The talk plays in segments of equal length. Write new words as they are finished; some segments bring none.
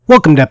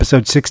Welcome to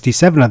episode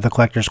 67 of the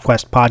Collector's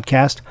Quest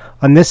podcast.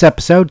 On this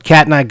episode,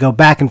 Kat and I go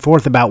back and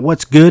forth about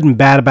what's good and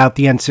bad about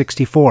the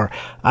N64.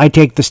 I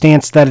take the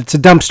stance that it's a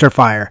dumpster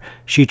fire.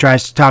 She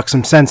tries to talk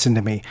some sense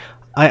into me.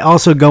 I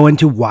also go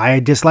into why I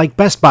dislike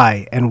Best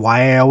Buy and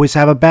why I always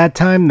have a bad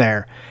time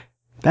there.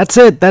 That's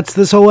it. That's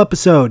this whole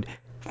episode.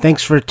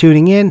 Thanks for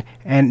tuning in,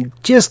 and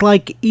just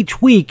like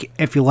each week,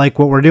 if you like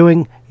what we're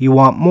doing, you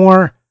want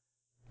more,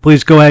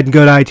 please go ahead and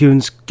go to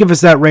iTunes, give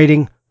us that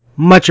rating.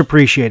 Much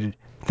appreciated.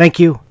 Thank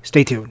you.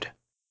 Stay tuned.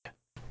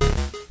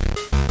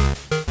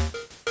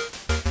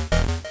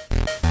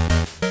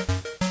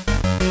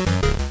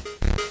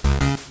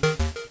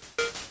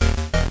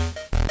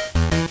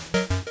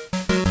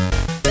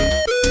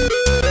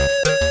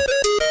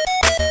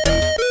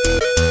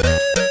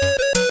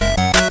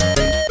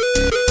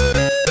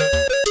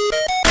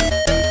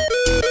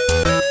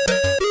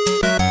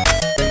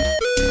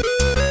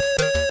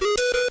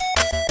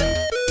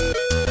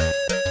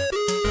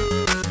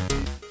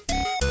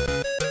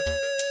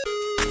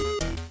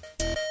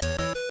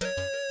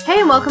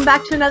 Welcome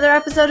back to another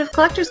episode of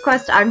Collector's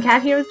Quest. I'm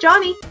Kat here with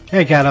Johnny.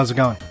 Hey Kat, how's it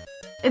going?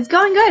 It's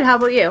going good. How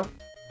about you?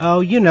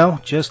 Oh, you know,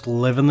 just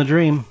living the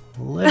dream.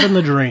 Living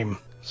the dream.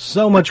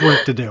 So much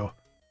work to do.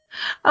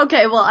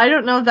 Okay, well, I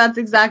don't know if that's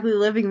exactly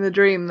living the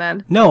dream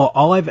then. No,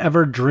 all I've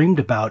ever dreamed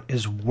about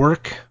is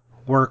work,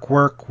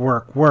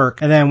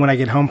 and then when I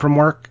get home from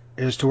work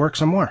is to work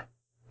some more.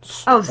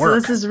 So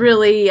this is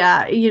really,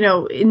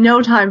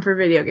 no time for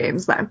video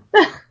games then.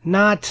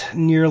 Not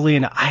nearly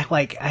enough.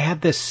 I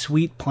had this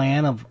sweet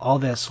plan of all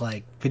this,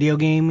 video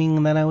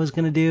gaming that I was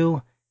going to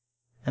do,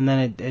 and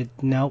then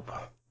nope.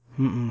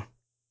 Mm-mm.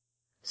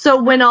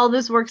 So when all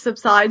this work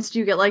subsides, do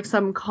you get,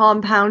 some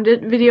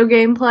compounded video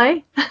game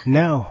play?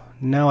 No,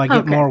 I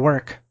get more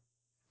work.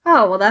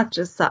 Oh, well, that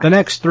just sucks. The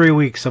next 3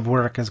 weeks of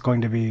work is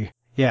going to be,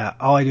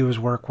 all I do is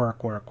work.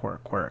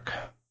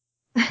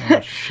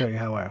 I'll show you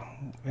how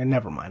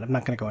never mind. I'm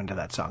not going to go into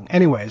that song.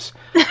 Anyways.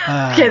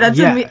 Okay, that's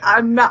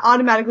I'm not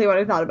automatically what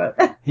I thought about.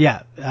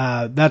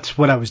 That's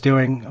what I was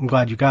doing. I'm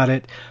glad you got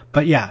it.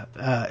 But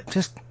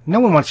just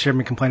no one wants to hear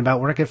me complain about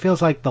work. It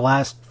feels like the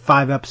last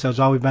 5 episodes,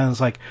 all we've been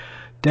is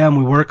damn,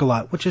 we work a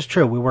lot, which is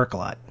true. We work a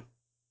lot.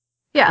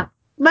 Yeah,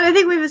 but I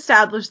think we've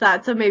established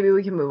that, so maybe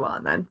we can move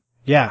on then.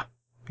 Yeah,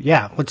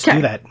 let's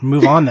do that.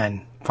 Move on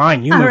then.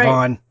 Fine, you move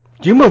on.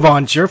 You move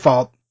on. It's your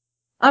fault.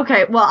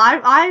 Okay, well,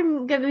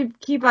 I'm going to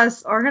keep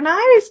us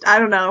organized. I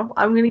don't know.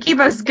 I'm going to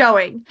keep us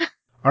going.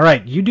 All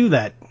right, you do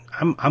that.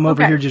 I'm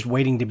over here just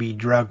waiting to be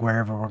drugged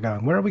wherever we're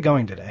going. Where are we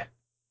going today?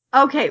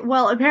 Okay,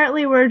 well,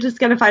 apparently we're just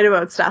going to fight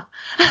about stuff.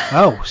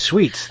 Oh,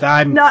 sweet.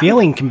 I'm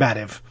feeling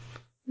combative.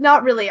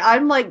 Not really.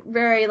 I'm,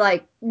 very,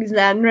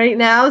 zen right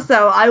now,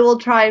 so I will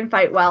try and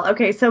fight well.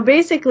 Okay, so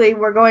basically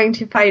we're going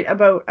to fight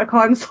about a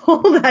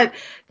console that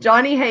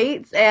Johnny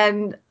hates,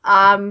 and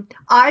I'm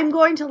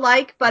going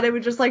to but I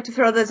would just like to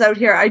throw this out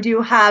here. I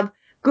do have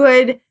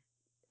good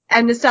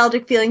and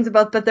nostalgic feelings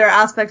about, but there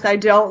are aspects I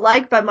don't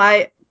like, but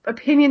my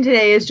opinion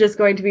today is just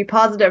going to be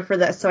positive for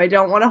this, so I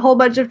don't want a whole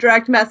bunch of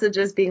direct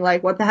messages being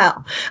like, what the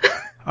hell?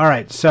 All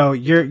right, so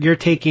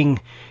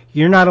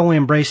you're not only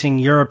embracing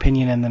your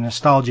opinion and the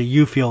nostalgia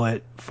you feel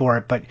for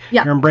it, but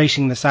you're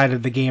embracing the side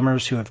of the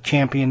gamers who have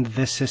championed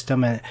this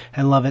system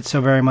and love it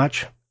so very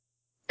much?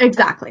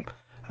 Exactly.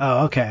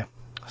 Oh, okay.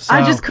 So,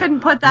 I just couldn't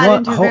put that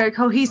into a very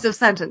cohesive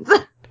sentence.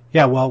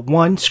 Yeah, well,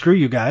 one, screw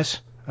you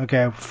guys.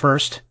 Okay,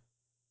 first,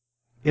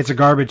 it's a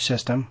garbage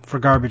system for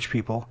garbage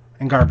people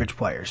and garbage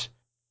players.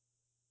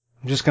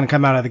 I'm just going to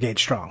come out of the gate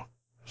strong.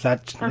 Is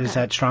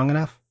that strong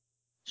enough?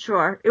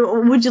 Sure.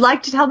 Would you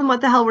like to tell them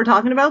what the hell we're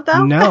talking about,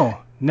 though?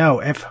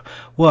 No.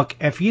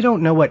 If you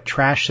don't know what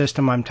trash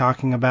system I'm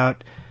talking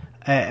about,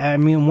 I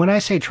mean, when I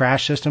say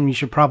trash system, you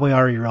should probably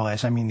already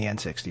realize I mean the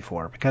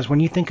N64. Because when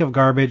you think of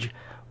garbage,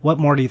 what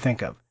more do you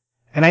think of?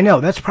 And I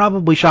know that's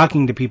probably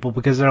shocking to people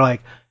because they're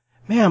like,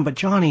 man, but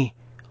Johnny,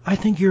 I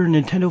think you're a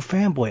Nintendo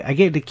fanboy. I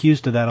get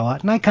accused of that a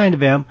lot, and I kind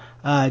of am,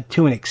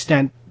 to an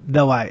extent,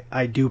 though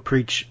I do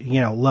preach,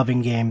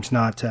 loving games,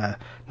 not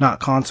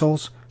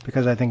consoles,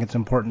 because I think it's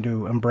important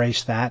to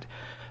embrace that.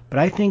 But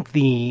I think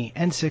the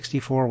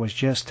N64 was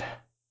just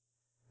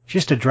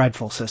a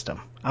dreadful system.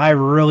 I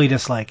really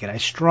dislike it. I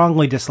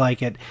strongly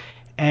dislike it.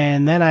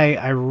 And then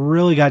I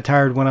really got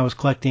tired when I was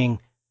collecting,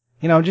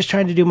 just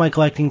trying to do my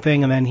collecting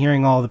thing and then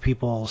hearing all the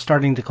people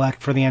starting to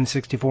collect for the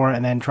N64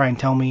 and then try and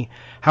tell me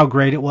how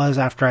great it was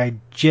after I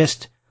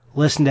just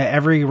listened to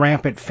every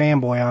rampant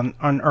fanboy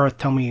on Earth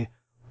tell me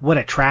what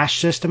a trash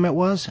system it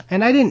was.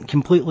 And I didn't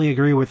completely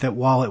agree with it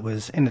while it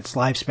was in its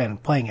lifespan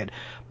of playing it.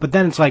 But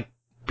then it's like,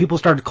 people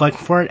started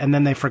collecting for it, and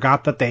then they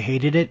forgot that they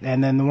hated it,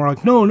 and then we're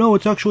like, no,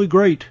 it's actually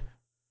great.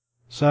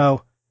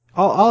 So,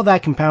 all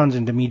that compounds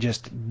into me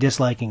just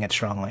disliking it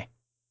strongly.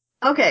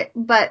 Okay,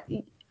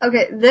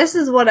 this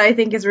is what I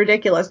think is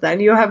ridiculous then.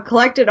 You have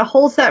collected a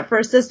whole set for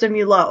a system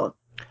you loathe.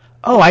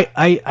 Oh,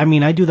 I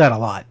mean, I do that a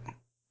lot.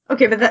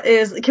 Okay, but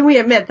can we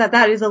admit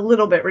that is a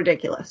little bit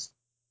ridiculous?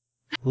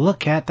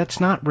 Look, that's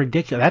not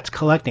ridiculous. That's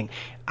collecting.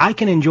 I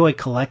can enjoy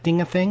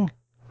collecting a thing,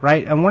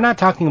 right? And we're not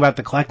talking about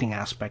the collecting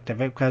aspect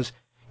of it because,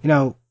 you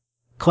know,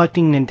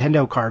 collecting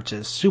Nintendo cards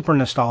is super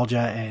nostalgia,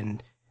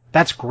 and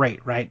that's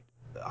great, right?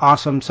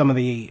 Awesome. Some of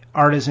the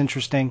art is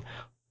interesting,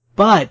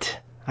 but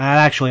I'd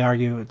actually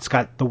argue it's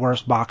got the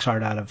worst box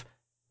art out of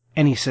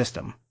any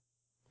system,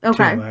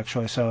 Okay. too,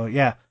 actually. So,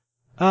 yeah.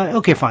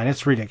 Okay, fine.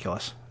 It's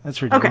ridiculous. That's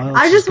Okay. ridiculous.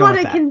 Let's just go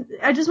with that.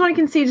 I just want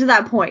to concede to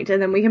that point,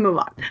 and then we can move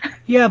on.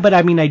 Yeah, but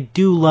I mean, I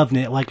do love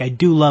it. Like, I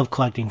do love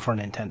collecting for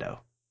Nintendo.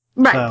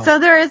 Right. So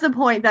there is a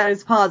point that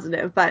is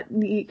positive, but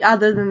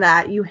other than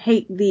that, you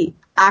hate the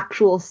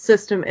actual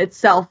system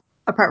itself,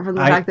 apart from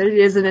the fact that it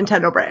is a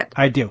Nintendo brand.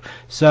 I do.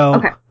 So,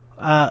 okay.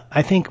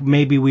 I think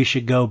maybe we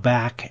should go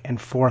back and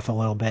forth a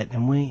little bit,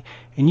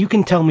 and you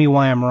can tell me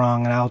why I'm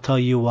wrong, and I'll tell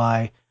you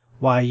why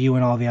you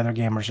and all the other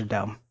gamers are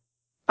dumb.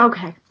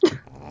 Okay.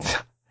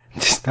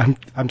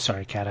 I'm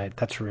sorry, Kat.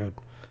 That's rude.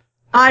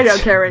 I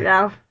don't care right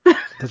now.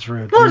 That's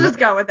rude. We'll just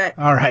go with it.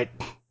 All right.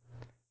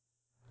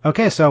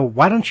 Okay, so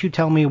why don't you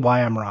tell me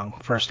why I'm wrong,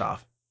 first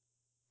off?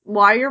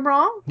 Why you're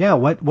wrong? Yeah,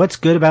 what's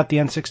good about the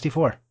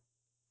N64?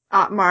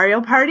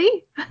 Mario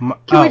Party?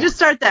 Can we just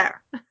start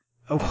there?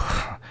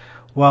 Oh,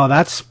 well,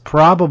 that's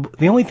probably...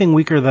 The only thing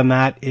weaker than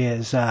that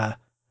is the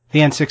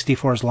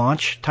N64's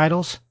launch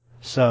titles.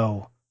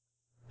 So,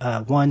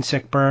 1,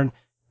 Sick Burn.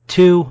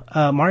 2,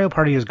 Mario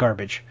Party is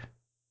garbage.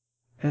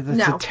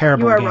 It's a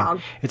terrible game.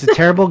 Wrong. It's a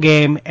terrible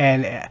game,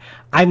 and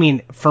I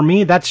mean, for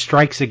me, that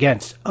strikes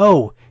against.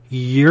 Oh,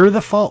 you're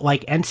the fault.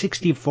 Like,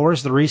 N64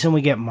 is the reason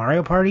we get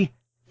Mario Party?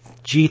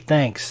 Gee,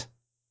 thanks.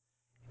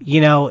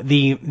 You know,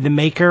 the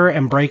maker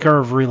and breaker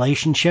of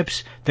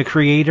relationships, the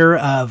creator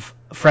of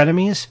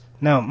frenemies?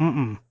 No,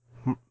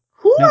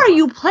 Who are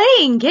you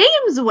playing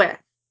games with?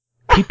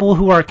 People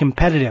who are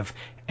competitive.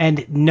 And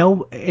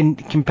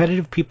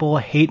competitive people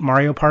hate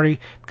Mario Party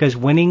because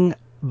winning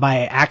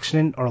by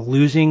accident or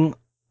losing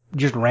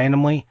just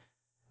randomly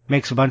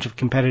makes a bunch of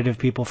competitive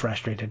people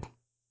frustrated.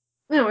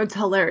 No, it's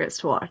hilarious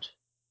to watch.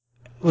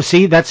 Well,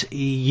 see,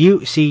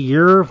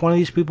 you're one of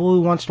these people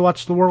who wants to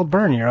watch the world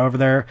burn. You're over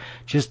there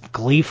just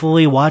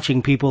gleefully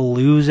watching people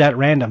lose at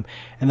random.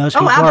 And those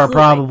people are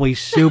probably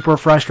super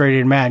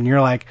frustrated and mad. And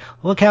you're like,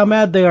 look how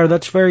mad they are.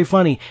 That's very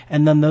funny.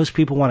 And then those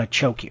people want to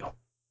choke you.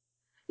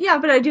 Yeah,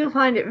 but I do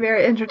find it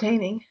very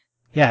entertaining.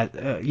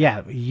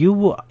 Yeah.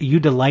 You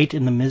delight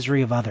in the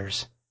misery of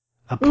others.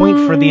 A point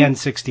for the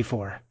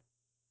N64.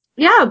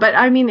 Yeah, but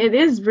I mean, it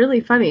is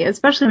really funny,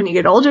 especially when you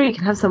get older. You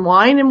can have some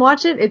wine and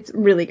watch it. It's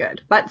really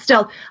good. But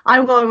still,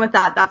 I'm going with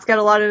that. That's got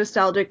a lot of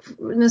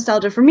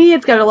nostalgia for me.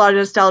 It's got a lot of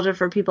nostalgia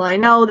for people I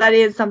know. That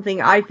is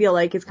something I feel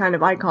like is kind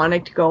of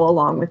iconic to go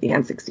along with the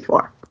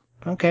N64.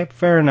 Okay,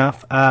 fair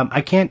enough.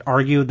 I can't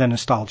argue the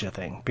nostalgia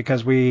thing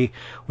because we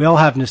all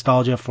have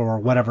nostalgia for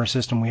whatever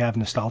system we have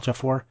nostalgia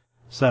for.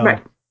 So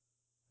right.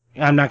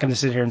 I'm not going to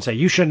sit here and say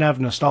you shouldn't have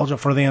nostalgia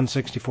for the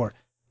N64.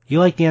 You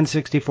like the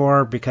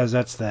N64 because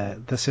that's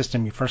the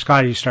system you first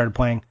got, you started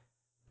playing.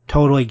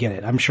 Totally get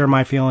it. I'm sure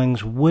my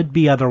feelings would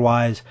be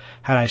otherwise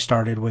had I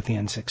started with the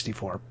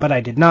N64. But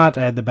I did not.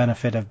 I had the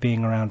benefit of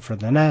being around for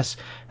the NES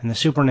and the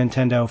Super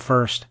Nintendo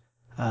first.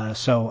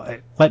 So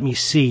let me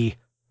see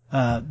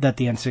that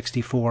the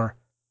N64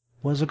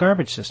 was a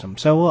garbage system.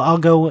 So I'll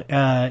go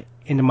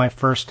into my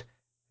first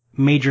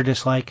major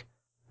dislike,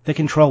 the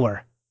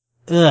controller.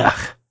 Ugh.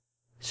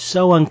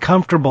 So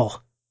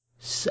uncomfortable.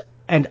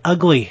 And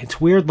ugly. It's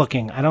weird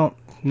looking.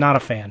 Not a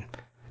fan.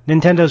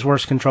 Nintendo's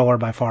worst controller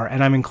by far,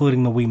 and I'm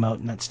including the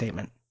Wiimote in that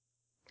statement.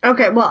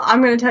 Okay, well,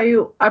 I'm going to tell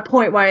you a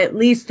point where I at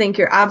least think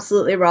you're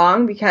absolutely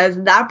wrong, because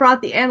that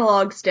brought the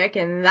analog stick,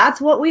 and that's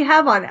what we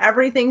have on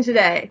everything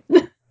today.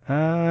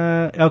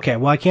 Okay,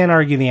 well, I can't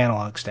argue the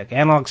analog stick.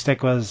 Analog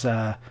stick was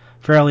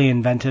fairly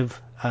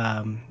inventive,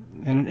 an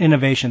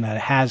innovation that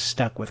has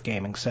stuck with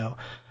gaming, so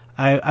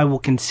I will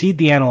concede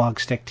the analog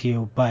stick to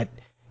you, but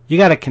you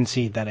got to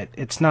concede that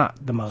it's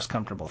not the most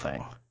comfortable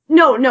thing.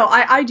 No,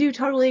 I do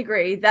totally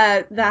agree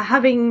that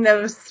having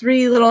those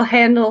three little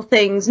handle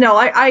things, no,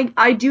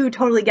 I do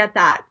totally get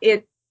that.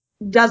 It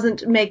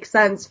doesn't make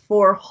sense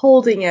for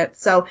holding it,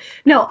 so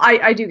no,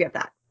 I do get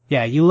that.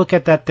 Yeah, you look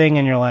at that thing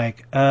and you're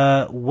like,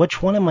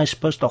 which one am I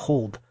supposed to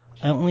hold?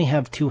 I only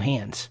have two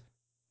hands.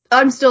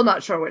 I'm still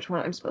not sure which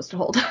one I'm supposed to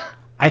hold.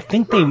 I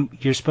think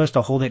you're supposed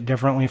to hold it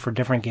differently for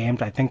different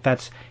games. I think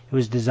it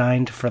was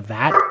designed for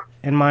that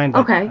in mind.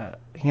 But, okay.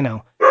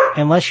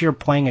 Unless you're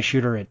playing a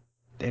shooter,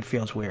 it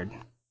feels weird.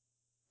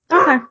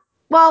 Okay.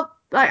 Well,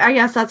 I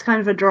guess that's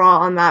kind of a draw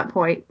on that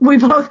point. We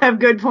both have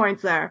good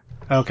points there.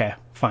 Okay,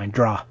 fine.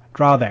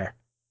 Draw there.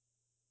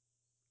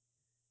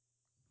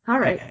 All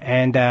right.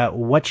 And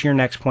what's your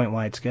next point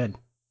why it's good?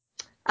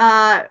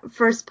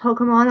 First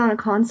Pokemon on a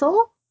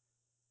console?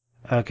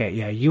 Okay,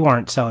 yeah, you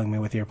aren't selling me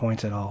with your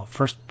points at all.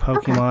 First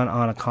Pokemon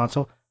on a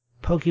console.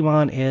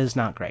 Pokemon is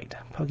not great.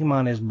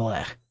 Pokemon is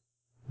bleh.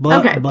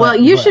 Okay, well,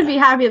 you should be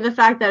happy with the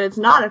fact that it's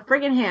not a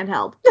friggin'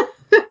 handheld.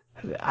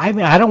 I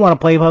mean, I don't want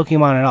to play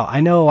Pokemon at all.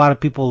 I know a lot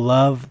of people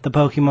love the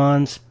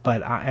Pokemons,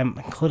 but I am,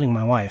 including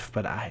my wife,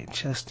 but I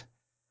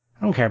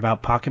don't care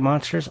about Pocket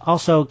Monsters.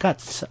 Also,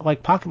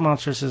 Pocket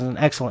Monsters is an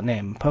excellent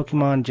name.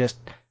 Pokemon just,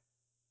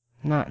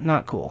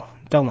 Not cool.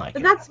 Don't like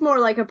But it. that's more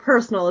like a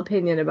personal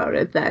opinion about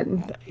it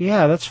than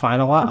Yeah, that's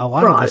fine. A lot of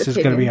broad this is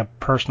going to be opinion.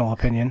 a personal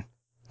opinion.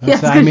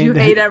 Yes, I because you mean,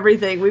 hate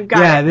everything. We've got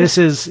yeah, it. this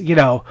is,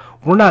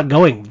 we're not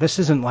going, this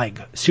isn't like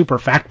super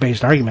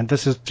fact-based argument.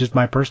 This is just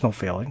my personal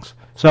feelings.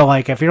 So,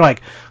 like, if you're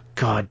like,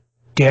 God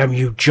damn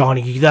you,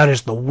 Johnny, that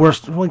is the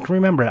worst. Like,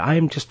 remember, I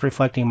am just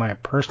reflecting my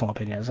personal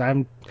opinions.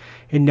 I'm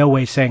in no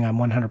way saying I'm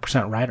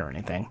 100% right or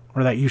anything,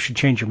 or that you should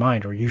change your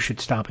mind or you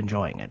should stop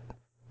enjoying it.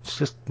 It's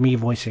just me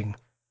voicing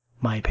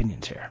my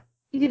opinions here.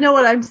 You know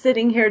what I'm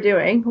sitting here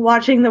doing?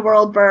 Watching the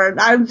world burn.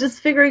 I'm just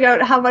figuring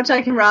out how much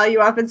I can rally you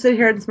up and sit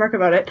here and smirk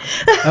about it.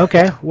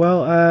 Okay,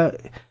 well,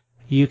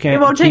 you can It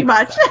won't take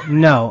much.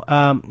 No,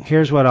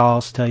 here's what I'll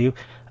also tell you.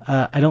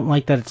 I don't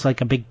like that it's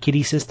like a big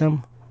kitty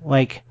system,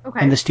 like, Okay.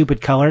 and the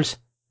stupid colors.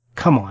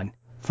 Come on.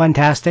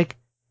 Fantastic.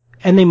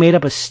 And they made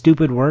up a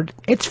stupid word.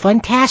 It's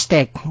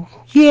fantastic.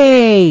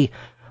 Yay!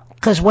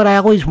 Because what I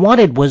always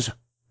wanted was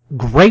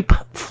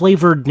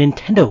grape-flavored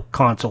Nintendo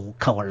console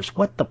colors.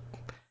 What the...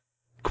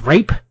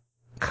 Grape?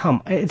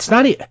 It's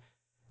not...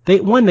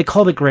 They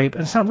called it grape,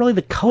 and it's not really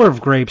the color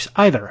of grapes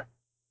either.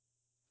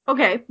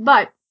 Okay,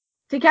 but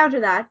to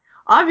counter that,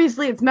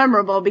 obviously it's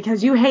memorable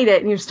because you hate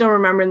it and you're still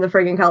remembering the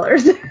friggin'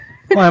 colors.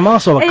 Well, I'm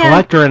also a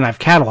collector and I've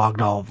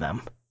cataloged all of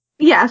them.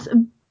 Yes,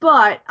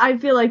 but I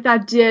feel like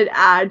that did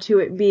add to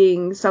it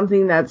being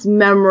something that's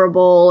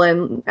memorable,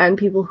 and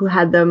people who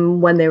had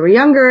them when they were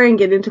younger and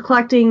get into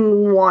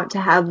collecting want to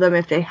have them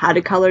if they had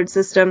a colored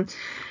system.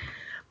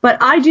 But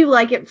I do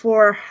like it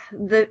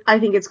I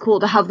think it's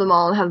cool to have them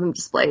all and have them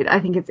displayed. I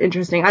think it's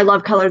interesting. I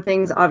love colored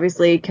things,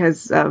 obviously,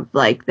 because of,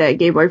 like, the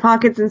Game Boy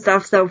Pockets and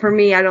stuff. So for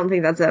me, I don't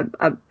think that's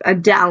a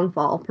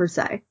downfall, per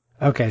se.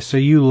 Okay, so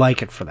you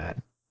like it for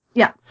that.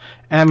 Yeah.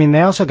 I mean,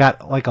 they also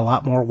got, like, a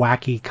lot more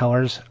wacky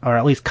colors, or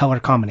at least color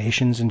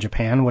combinations in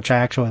Japan, which I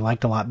actually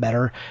liked a lot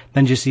better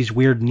than just these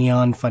weird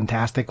neon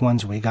fantastic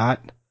ones we got.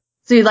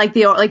 So you like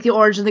the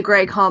orange and the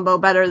gray combo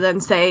better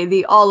than, say,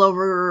 the all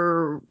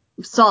over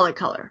solid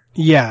color?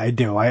 Yeah, I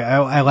do.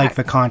 I like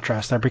the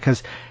contrast there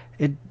because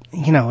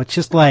it's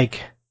just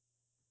like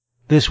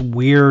this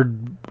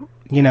weird,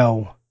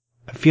 it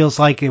feels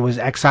like it was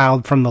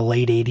exiled from the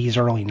late 80s,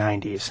 early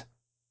 90s.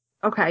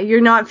 Okay,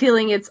 you're not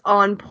feeling it's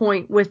on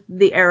point with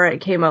the era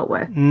it came out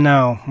with?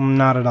 No,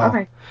 not at all.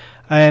 Okay.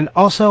 And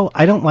also,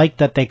 I don't like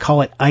that they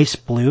call it ice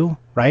blue,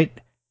 right?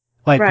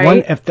 Like,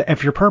 right.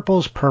 if your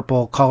purple's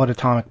purple, call it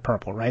atomic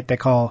purple, right? They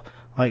call,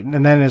 like,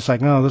 and then it's like,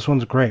 no, this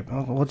one's grape.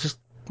 Well,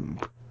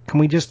 can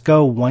we just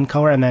go one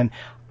color? And then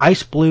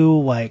ice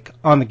blue, like,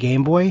 on the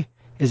Game Boy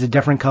is a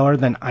different color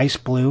than ice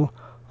blue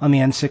on the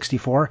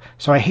N64.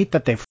 So I hate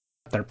that they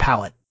f***ed their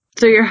palette.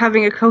 So you're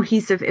having a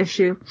cohesive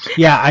issue.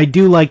 Yeah, I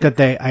do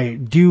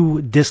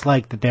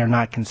dislike that they're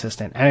not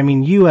consistent. And I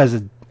mean, you as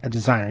a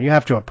designer, you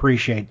have to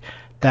appreciate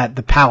that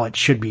the palette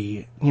should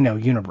be,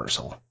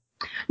 universal.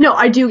 No,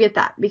 I do get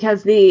that,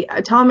 because the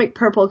atomic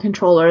purple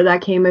controller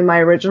that came in my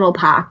original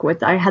pack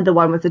I had the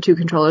one with the two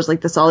controllers, like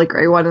the solid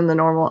gray one and the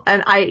normal,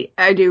 and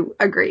I do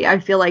agree. I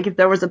feel like if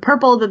there was a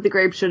purple, that the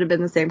grape should have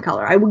been the same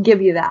color. I would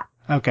give you that.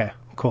 Okay,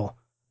 cool.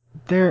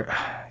 The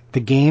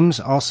games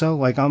also,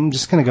 like, I'm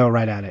just gonna go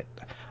right at it.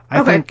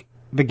 I think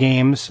the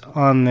games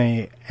on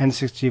the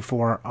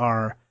N64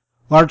 are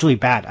largely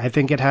bad. I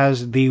think it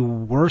has the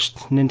worst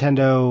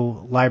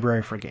Nintendo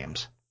library for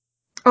games.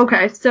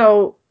 Okay,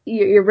 so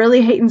you're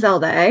really hating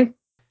Zelda, eh?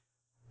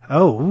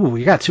 Oh,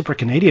 you got super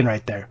Canadian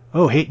right there.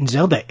 Oh, hating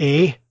Zelda,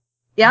 eh?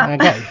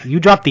 Yeah. You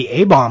dropped the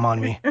A-bomb on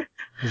me.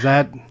 Is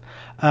that...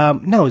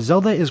 no,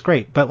 Zelda is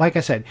great, but like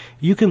I said,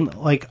 you can,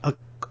 like,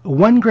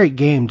 one great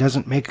game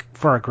doesn't make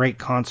for a great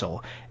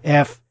console.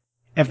 If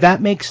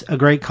that makes a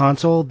great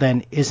console,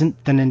 then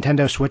isn't the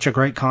Nintendo Switch a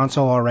great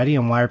console already,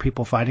 and why are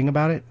people fighting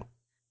about it?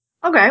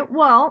 Okay,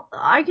 well,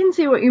 I can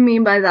see what you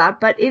mean by that,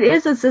 but it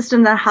is a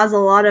system that has a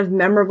lot of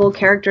memorable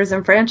characters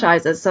and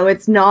franchises, so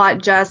it's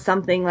not just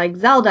something like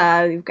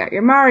Zelda. You've got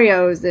your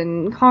Marios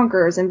and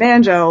Conkers and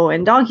Banjo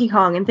and Donkey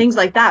Kong and things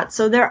like that.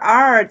 So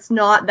it's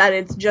not that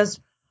it's just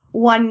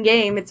one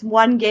game. It's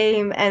one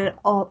game and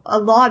a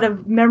lot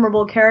of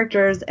memorable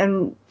characters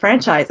and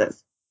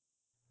franchises.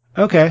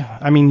 Okay,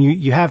 I mean,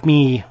 you have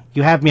me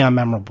on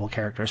memorable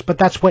characters, but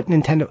that's what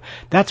makes Nintendo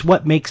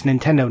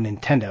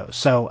Nintendo.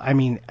 So, I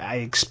mean, I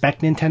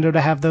expect Nintendo to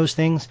have those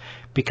things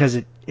because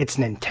it's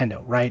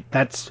Nintendo, right?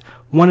 That's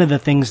one of the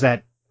things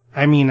that,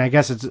 I mean, I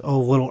guess it's a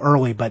little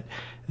early, but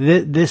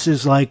this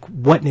is like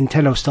what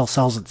Nintendo still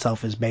sells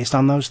itself is based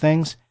on those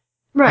things.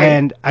 Right.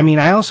 And, I mean,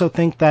 I also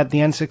think that the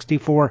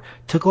N64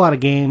 took a lot of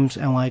games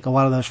and, like, a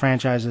lot of those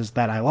franchises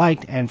that I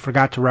liked and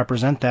forgot to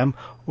represent them,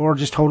 or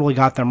just totally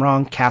got them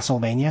wrong.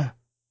 Castlevania.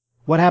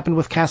 What happened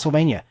with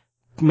Castlevania?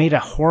 Made a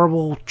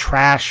horrible,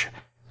 trash,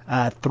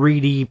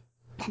 3D,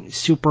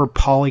 super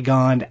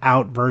polygoned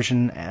out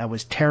version that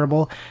was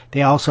terrible.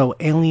 They also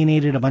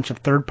alienated a bunch of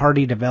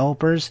third-party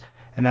developers,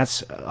 and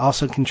that's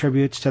also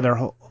contributes to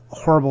their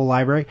horrible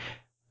library.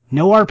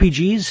 No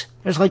RPGs.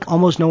 There's like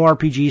almost no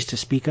RPGs to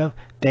speak of.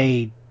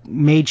 They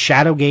made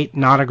Shadowgate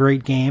not a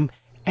great game,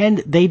 and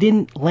they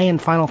didn't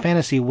land Final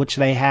Fantasy, which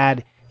they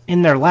had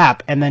in their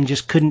lap and then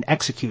just couldn't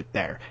execute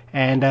there,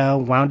 and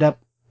wound up,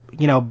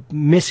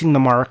 missing the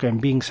mark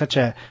and being such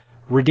a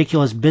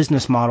ridiculous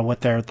business model with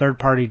their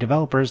third-party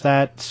developers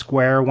that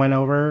Square went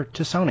over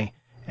to Sony,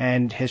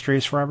 and history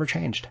is forever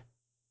changed.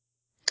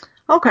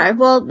 Okay,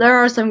 well, there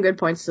are some good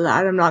points to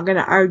that. I'm not going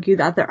to argue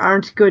that there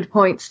aren't good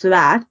points to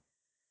that.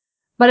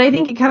 But I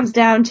think it comes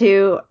down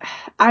to,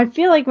 I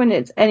feel like when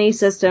it's any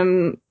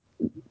system,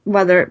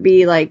 whether it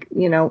be like,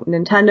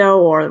 Nintendo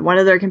or one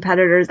of their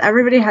competitors,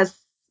 everybody has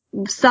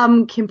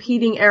some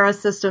competing era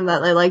system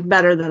that they like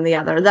better than the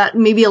other. That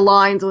maybe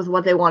aligns with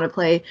what they want to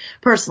play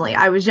personally.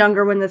 I was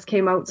younger when this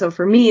came out, so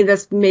for me,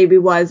 this maybe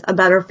was a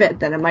better fit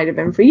than it might have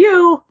been for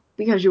you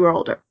because you were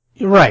older.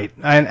 Right,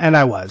 and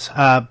I was.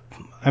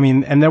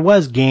 And there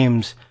was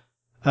games.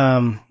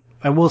 I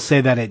will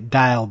say that it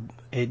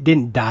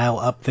didn't dial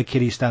up the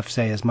kiddie stuff,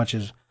 say, as much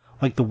as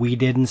like the Wii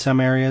did in some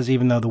areas,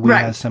 even though the Wii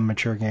has some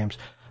mature games.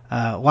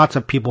 Lots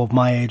of people of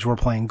my age were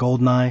playing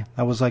GoldenEye.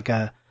 That was like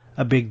a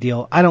big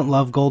deal. I don't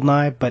love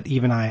GoldenEye, but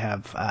even I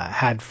have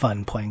had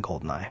fun playing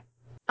GoldenEye.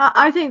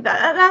 I think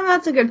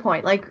that's a good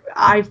point. Like,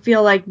 I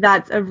feel like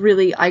that's a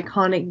really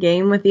iconic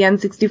game with the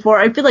N64.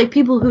 I feel like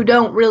people who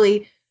don't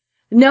really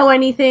know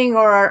anything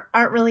or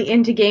aren't really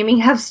into gaming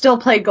have still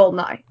played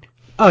GoldenEye.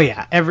 Oh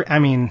yeah,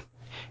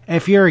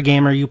 if you're a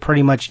gamer, you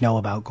pretty much know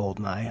about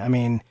GoldenEye. I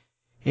mean,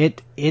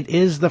 it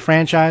is the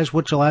franchise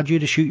which allowed you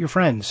to shoot your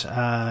friends,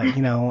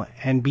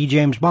 and be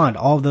James Bond,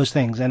 all of those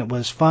things, and it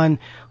was fun.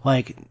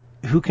 Like,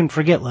 who can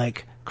forget,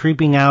 like,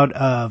 creeping out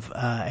of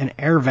an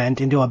air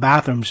vent into a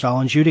bathroom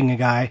stall and shooting a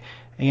guy,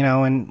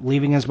 and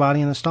leaving his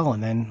body in the stall,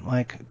 and then,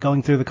 like,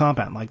 going through the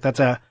compound. Like, that's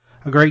a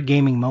great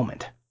gaming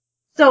moment.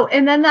 So,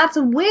 and then that's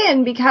a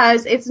win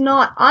because it's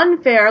not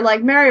unfair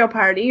like Mario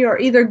Party. You're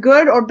either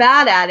good or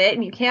bad at it,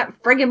 and you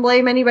can't friggin'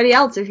 blame anybody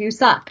else if you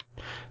suck.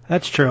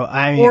 That's true.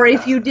 Or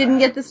if you didn't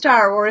get the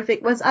star, or if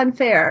it was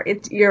unfair,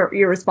 you're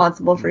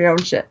responsible for your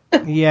own shit.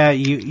 Yeah,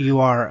 you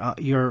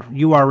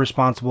are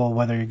responsible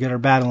whether you're good or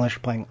bad, unless you're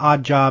playing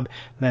Odd Job.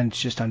 Then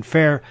it's just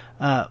unfair.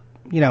 But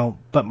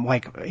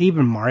like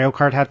even Mario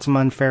Kart had some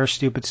unfair,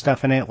 stupid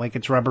stuff in it. Like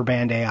its rubber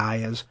band AI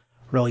is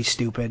really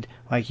stupid.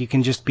 Like you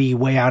can just be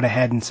way out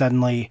ahead, and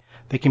suddenly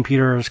the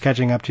computer is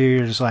catching up to you.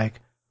 You're just like,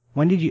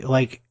 when did you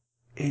like?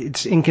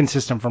 It's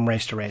inconsistent from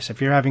race to race.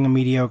 If you're having a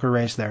mediocre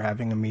race, they're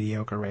having a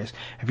mediocre race.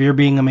 If you're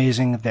being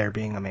amazing, they're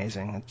being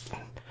amazing. It's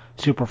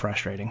super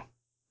frustrating.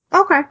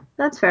 Okay,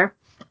 that's fair.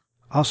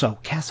 Also,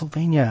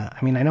 Castlevania.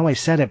 I mean, I know I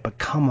said it, but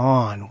come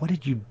on. What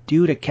did you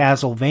do to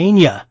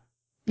Castlevania?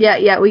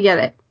 Yeah, we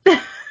get it.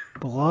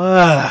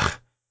 Ugh.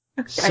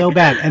 Okay. So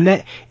bad. And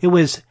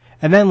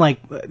then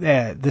like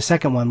the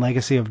second one,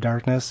 Legacy of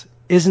Darkness,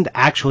 isn't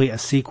actually a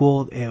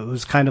sequel. It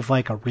was kind of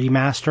like a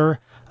remaster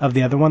of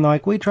the other one. They're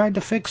like, we tried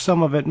to fix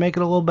some of it, make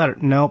it a little better.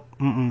 Nope.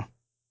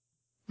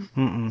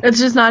 It's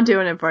just not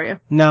doing it for you.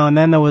 No, and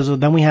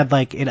then we had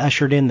like, it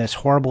ushered in this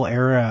horrible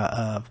era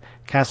of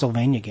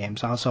Castlevania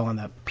games, also on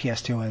the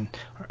PS2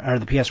 or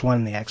the PS1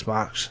 and the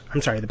Xbox.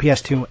 I'm sorry, the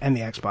PS2 and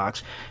the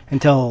Xbox,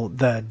 until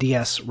the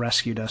DS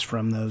rescued us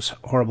from those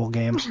horrible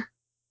games.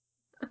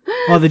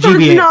 Well, the so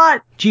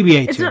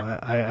GBA too.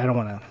 I don't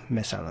want to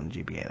miss out on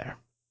the GBA there.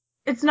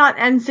 It's not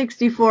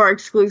N64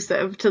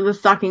 exclusive to the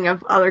sucking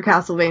of other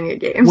Castlevania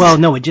games. Well,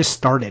 no, it just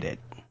started it.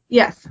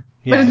 Yes,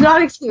 yeah. But it's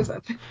not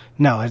exclusive.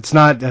 No, it's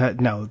not.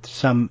 No,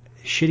 some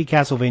shitty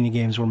Castlevania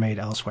games were made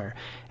elsewhere.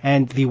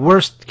 And the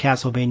worst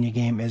Castlevania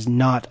game is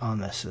not on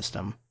this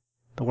system.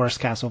 The worst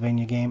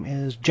Castlevania game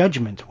is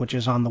Judgment, which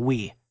is on the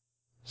Wii.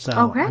 So,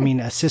 okay. I mean,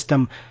 a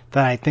system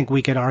that I think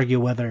we could argue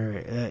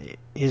whether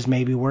is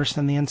maybe worse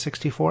than the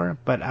N64,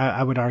 but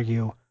I would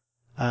argue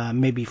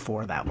maybe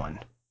for that one.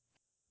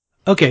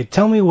 Okay,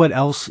 tell me what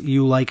else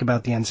you like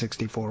about the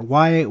N64.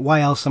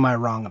 Why else am I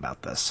wrong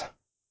about this?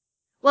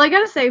 Well, I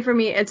gotta say, for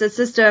me, it's a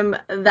system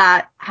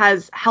that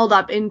has held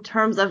up in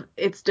terms of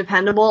it's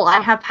dependable. I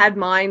have had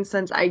mine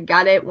since I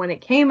got it when it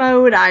came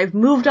out. I've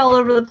moved all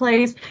over the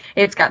place.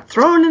 It's got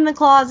thrown in the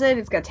closet.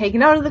 It's got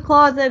taken out of the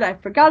closet. I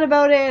forgot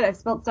about it. I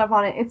spilled stuff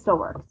on it. It still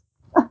works.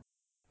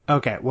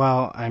 Okay,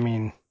 well, I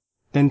mean,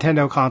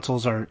 Nintendo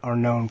consoles are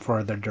known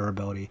for their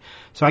durability,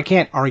 so I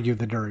can't argue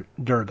the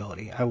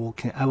durability. I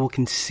will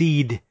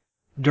concede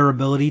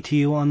durability to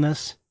you on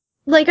this.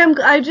 Like,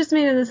 I just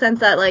mean in the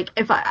sense that, like,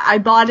 if I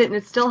bought it and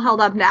it's still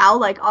held up now,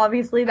 like,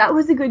 obviously that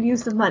was a good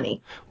use of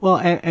money. Well,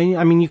 and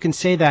I mean, you can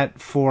say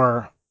that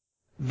for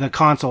the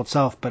console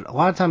itself, but a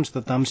lot of times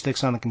the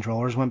thumbsticks on the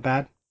controllers went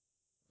bad.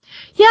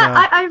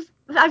 Yeah, so.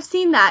 I've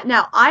seen that.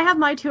 Now, I have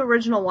my two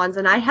original ones,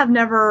 and I have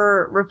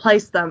never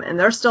replaced them, and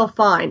they're still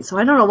fine, so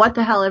I don't know what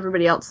the hell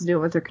everybody else is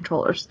doing with their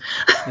controllers.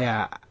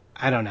 Yeah,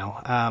 I don't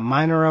know.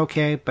 Mine are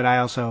okay, but I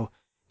also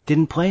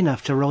didn't play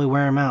enough to really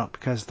wear them out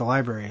because the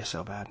library is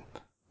so bad.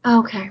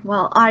 Okay,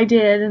 well, I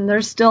did, and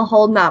they're still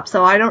holding up,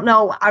 so I don't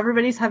know.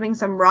 Everybody's having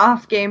some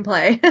rough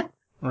gameplay.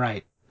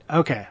 Right.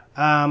 Okay.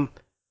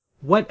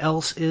 What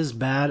else is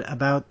bad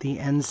about the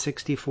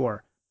N64?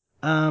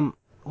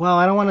 Well,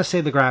 I don't want to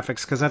say the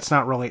graphics, because that's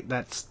not really,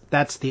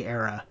 that's the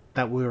era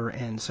that we were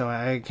in, so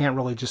I can't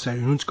really just say,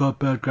 it's got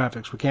bad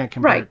graphics. We can't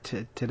compare it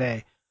to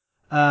today.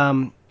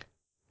 And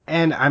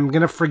I'm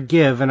going to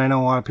forgive, and I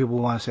know a lot of people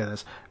want to say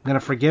this, I'm going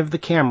to forgive the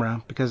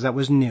camera because that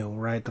was new,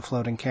 right? The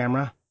floating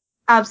camera.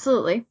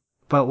 Absolutely.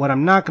 But what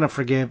I'm not going to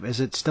forgive is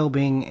it still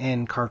being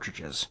in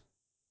cartridges.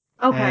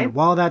 Okay. And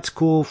while that's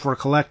cool for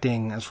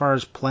collecting, as far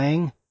as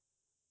playing,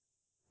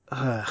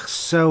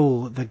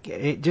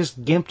 it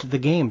just gimped the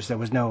games. There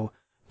was no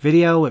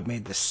video. It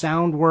made the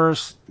sound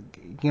worse.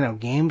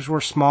 Games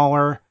were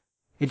smaller.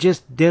 It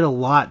just did a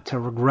lot to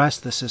regress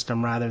the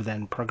system rather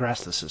than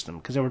progress the system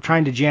because they were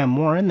trying to jam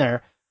more in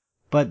there,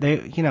 but they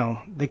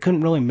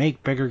couldn't really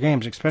make bigger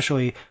games,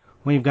 especially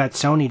when you've got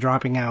Sony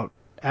dropping out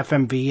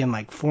FMV and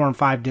like 4 and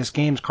 5 disc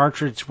games.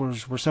 Cartridges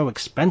were so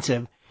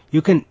expensive,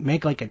 you couldn't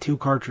make like a 2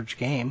 cartridge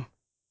game.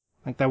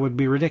 Like that would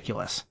be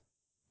ridiculous.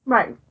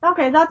 Right.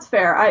 Okay, that's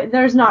fair.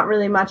 There's not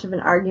really much of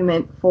an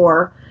argument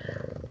for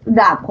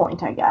that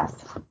point, I guess.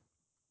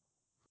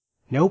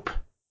 Nope.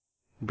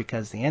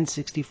 Because the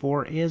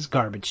N64 is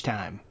garbage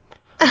time.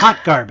 Hot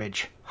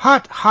garbage.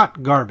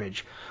 Hot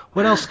garbage.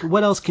 What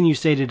else can you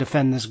say to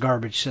defend this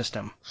garbage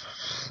system?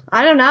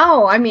 I don't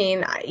know. I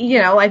mean,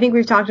 I think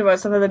we've talked about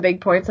some of the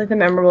big points, like the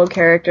memorable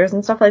characters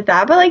and stuff like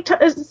that. But like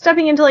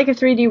stepping into like a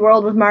 3D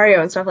world with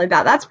Mario and stuff like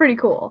that, that's pretty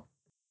cool.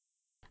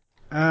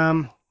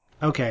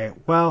 Okay.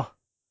 Well,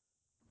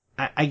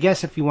 I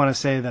guess if you want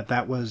to say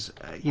that was,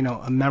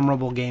 a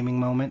memorable gaming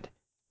moment,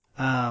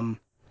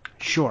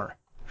 sure.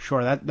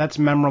 That's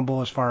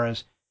memorable as far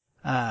as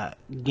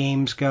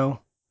games go,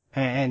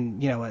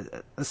 and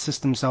a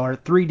system seller.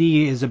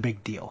 3D is a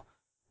big deal.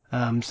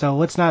 So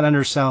let's not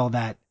undersell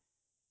that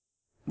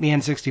the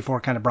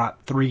N64 kind of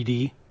brought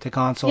 3D to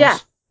consoles. Yeah.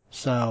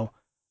 So,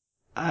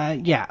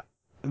 yeah,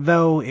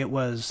 though it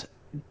was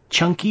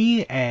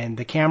chunky and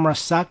the camera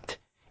sucked,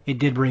 it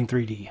did bring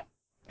 3D.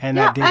 And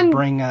that did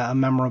bring a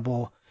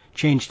memorable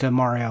change to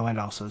Mario and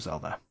also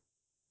Zelda.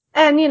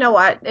 And you know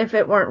what? If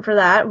it weren't for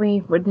that,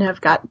 we wouldn't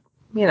have got,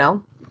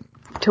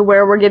 to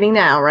where we're getting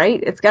now, right?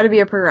 It's got to be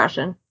a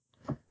progression.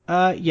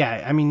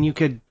 Yeah, I mean, you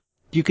could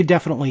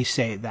definitely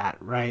say that,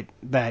 right?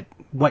 That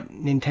what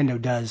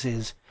Nintendo does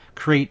is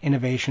create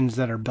innovations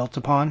that are built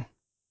upon.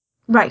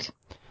 Right.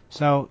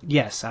 So,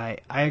 yes, I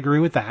agree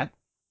with that.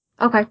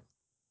 Okay.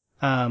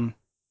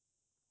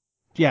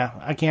 Yeah,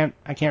 I can't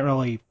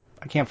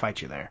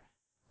fight you there.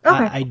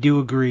 Okay. I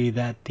do agree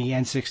that the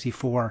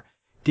N64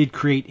 did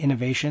create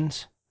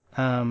innovations,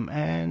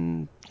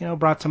 and,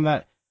 brought some of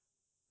that.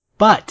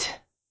 But,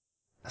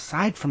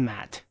 aside from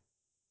that,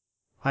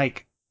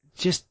 like,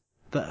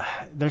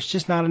 there's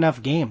just not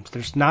enough games.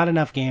 There's not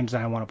enough games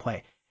that I want to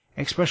play,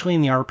 especially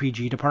in the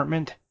RPG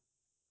department.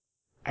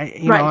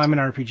 Right. I'm an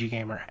RPG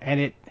gamer,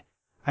 and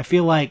I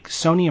feel like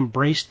Sony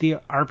embraced the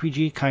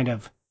RPG kind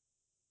of,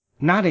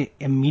 not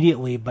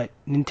immediately, but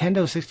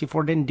Nintendo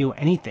 64 didn't do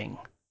anything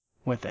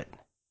with it.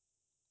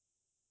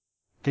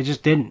 They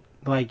just didn't.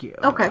 Like,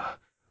 okay.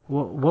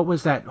 What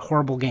was that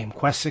horrible game?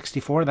 Quest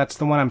 64? That's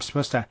the one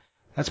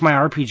that's my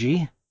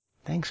RPG?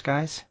 Thanks,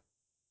 guys.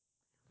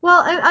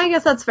 Well, I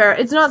guess that's fair.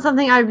 It's not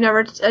something I've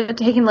never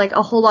taken like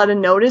a whole lot of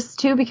notice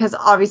to because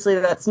obviously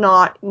that's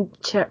not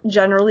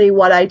generally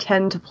what I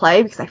tend to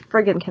play because I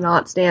friggin'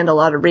 cannot stand a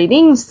lot of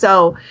reading.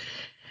 So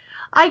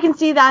I can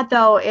see that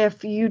though.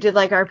 If you did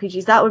like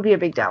RPGs, that would be a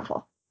big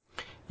downfall.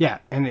 Yeah,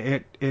 and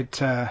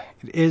it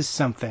is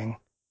something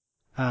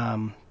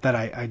that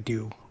I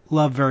do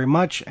love very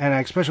much, and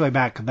especially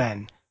back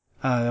then,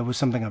 it was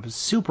something I was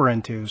super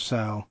into.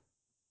 So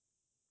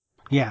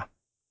yeah.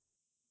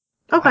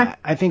 Okay.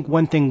 I think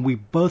one thing we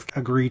both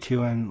agree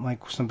to, and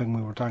like something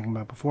we were talking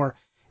about before,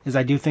 is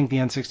I do think the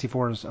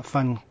N64 is a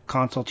fun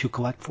console to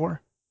collect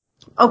for.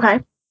 Okay.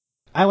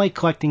 I like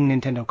collecting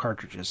Nintendo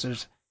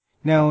cartridges.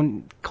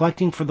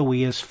 Collecting for the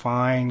Wii is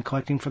fine,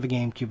 collecting for the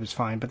GameCube is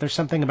fine, but there's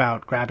something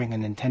about grabbing a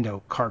Nintendo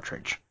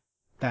cartridge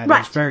that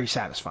is very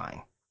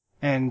satisfying.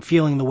 And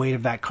feeling the weight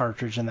of that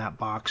cartridge in that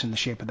box and the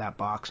shape of that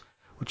box,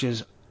 which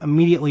is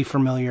immediately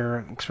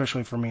familiar,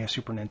 especially for me, a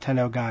Super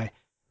Nintendo guy,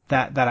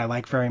 that I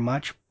like very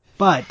much.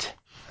 But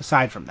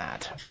aside from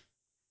that,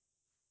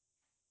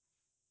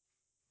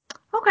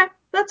 okay,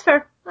 that's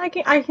fair. I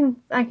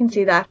can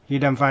see that. You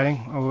done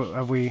fighting? Or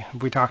have we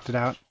talked it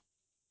out?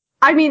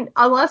 I mean,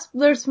 unless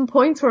there's some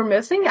points we're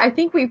missing, I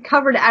think we've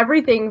covered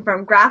everything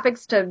from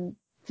graphics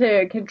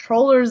to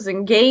controllers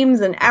and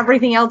games and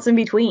everything else in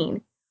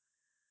between.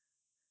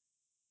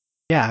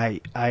 Yeah,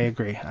 I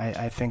agree.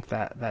 I think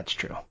that's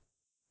true.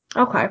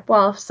 Okay,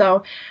 well,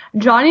 so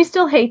Johnny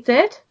still hates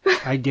it.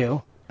 I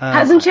do.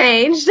 Hasn't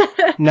changed.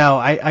 No,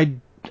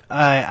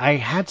 I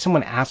had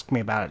someone ask me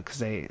about it because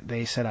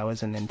they said I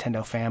was a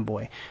Nintendo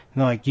fanboy. And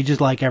they're like, you just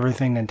like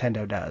everything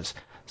Nintendo does.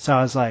 So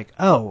I was like,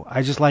 oh,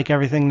 I just like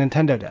everything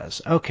Nintendo does.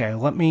 Okay,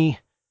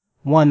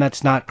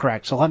 that's not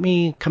correct. So let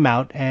me come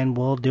out and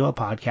we'll do a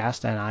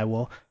podcast and I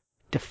will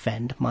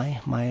defend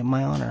my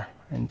honor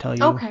and tell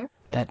you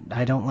that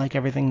I don't like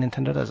everything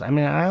Nintendo does. I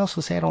mean, I also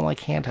say I don't like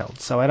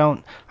handhelds. So I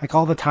don't like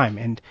all the time.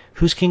 And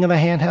who's king of the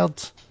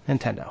handhelds?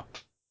 Nintendo.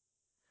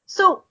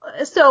 So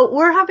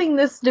we're having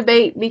this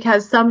debate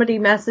because somebody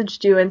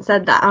messaged you and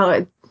said that.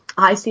 Oh,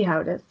 I see how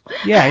it is.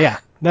 Yeah.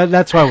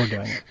 That's why we're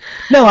doing it.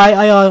 No,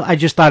 I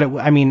just thought it.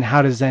 I mean,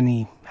 how does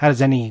any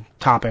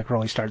topic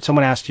really start?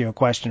 Someone asked you a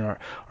question, or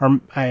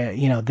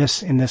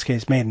this in this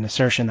case made an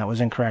assertion that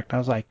was incorrect. I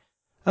was like,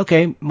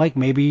 okay, like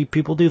maybe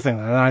people do think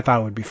that. And I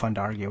thought it would be fun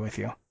to argue with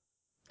you.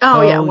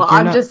 Oh, So yeah, well, you're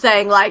I'm not. just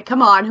saying, like,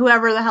 come on,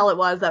 whoever the hell it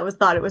was that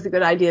thought it was a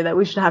good idea that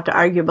we should have to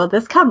argue about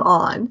this, come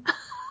on.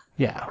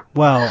 Yeah.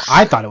 Well,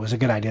 I thought it was a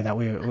good idea that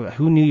we.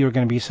 Who knew you were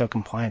going to be so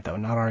compliant though?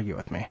 Not argue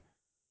with me.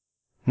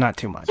 Not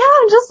too Yeah, much.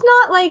 I'm just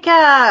not like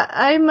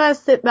I'm a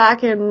sit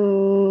back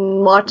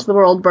and watch the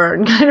world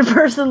burn kind of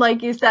person,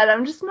 like you said.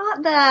 I'm just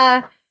not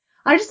that.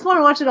 I just want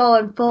to watch it all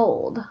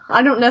unfold.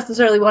 I don't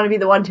necessarily want to be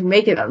the one to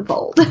make it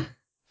unfold.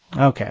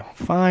 Okay.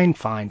 Fine.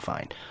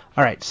 All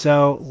right.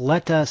 So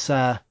let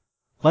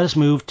us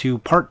move to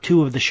part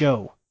 2 of the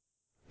show.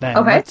 Then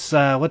Okay.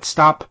 let's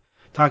stop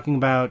talking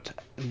about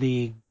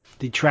the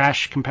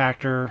trash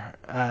compactor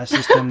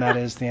system that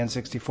is the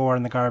N64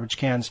 and the garbage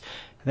cans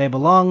they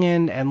belong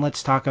in, and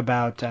let's talk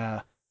about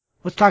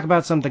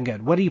something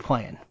good. What are you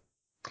playing?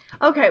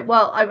 Okay,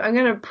 well, I'm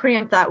going to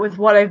preempt that with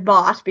what I've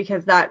bought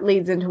because that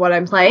leads into what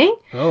I'm playing.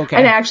 Okay.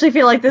 And I actually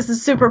feel like this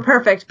is super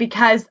perfect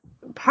because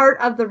part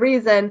of the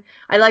reason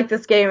I like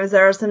this game is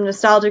there are some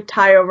nostalgic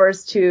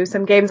tie-overs to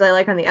some games I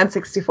like on the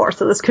N64,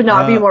 so this could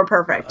not be more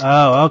perfect.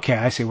 Oh, okay,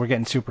 I see. We're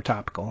getting super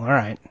topical. All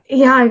right.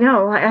 Yeah, I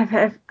know.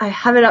 I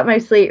have it up my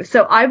sleeve.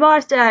 So I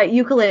bought a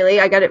ukulele.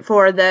 I got it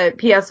for the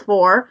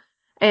PS4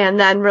 and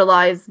then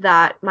realized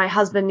that my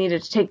husband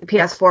needed to take the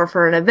PS4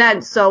 for an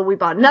event. So we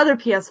bought another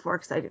PS4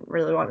 because I didn't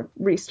really want to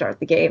restart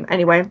the game.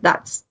 Anyway,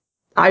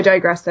 I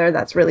digress there.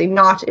 That's really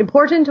not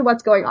important to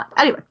what's going on.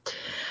 Anyway.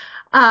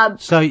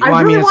 So,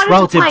 I really it's wanted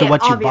relative to it,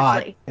 what you obviously.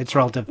 bought. It's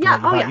relative to Yeah, what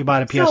you bought. yeah. You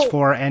bought a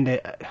PS4 and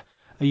a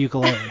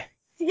ukulele.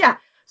 Yeah.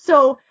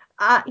 So,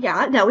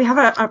 yeah, no, we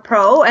have a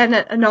pro and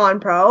a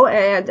non-pro.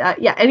 And,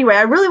 yeah, anyway,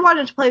 I really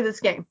wanted to play this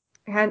game.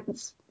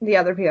 Hence the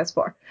other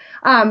PS4.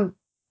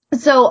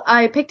 So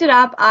I picked it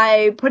up.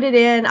 I put it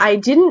in. I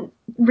didn't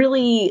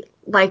really,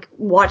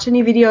 watch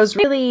any videos,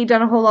 really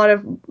done a whole lot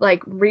of,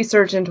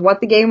 research into what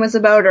the game was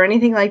about or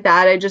anything like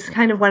that. I just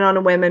kind of went on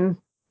a whim and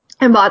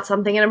bought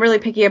something. And I'm really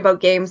picky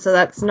about games, so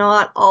that's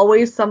not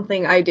always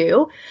something I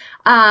do.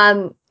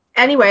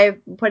 Anyway,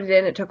 put it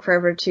in. It took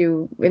forever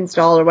to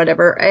install or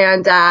whatever.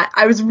 And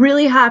I was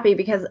really happy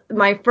because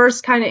my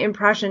first kind of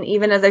impression,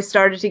 even as I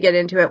started to get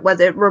into it, was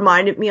it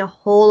reminded me a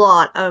whole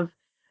lot of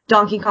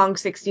Donkey Kong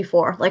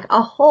 64. Like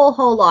a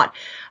whole lot.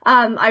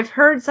 I've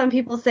heard some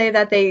people say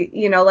that they,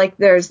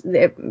 there's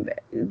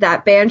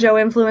that banjo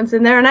influence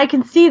in there. And I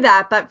can see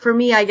that. But for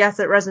me, I guess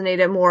it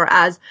resonated more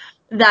as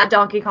that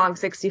Donkey Kong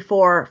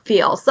 64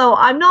 feel. So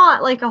I'm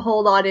not a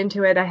whole lot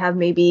into it. I have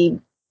maybe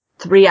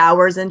 3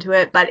 hours into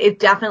it, but it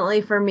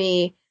definitely for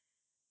me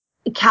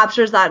it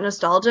captures that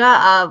nostalgia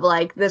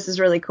of this is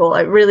really cool.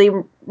 It really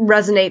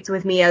resonates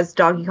with me as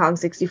Donkey Kong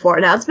 64.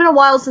 Now it's been a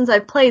while since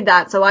I've played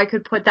that, so I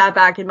could put that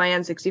back in my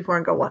N64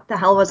 and go, what the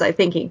hell was I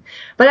thinking?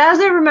 But as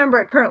I remember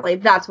it currently,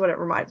 that's what it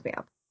reminds me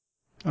of.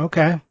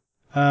 Okay.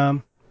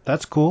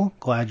 That's cool.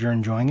 Glad you're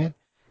enjoying it.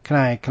 Can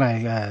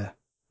I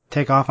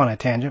take off on a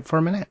tangent for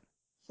a minute?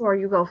 Sure,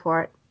 you go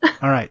for it.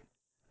 All right.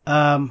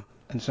 And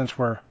since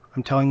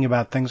I'm telling you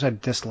about things I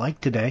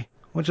disliked today,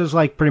 which is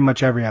like pretty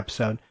much every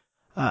episode,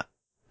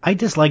 I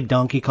dislike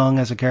Donkey Kong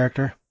as a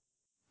character.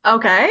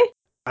 Okay.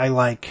 I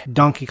like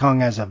Donkey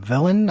Kong as a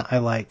villain. I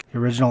like the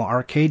original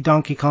arcade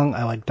Donkey Kong.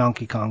 I like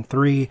Donkey Kong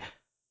 3.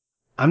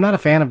 I'm not a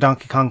fan of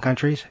Donkey Kong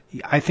Countries.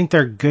 I think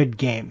they're good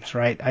games,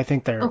 right? I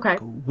think they're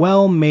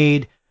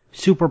well-made,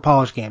 super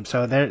polished games.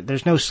 So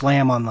there's no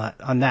slam on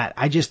that.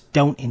 I just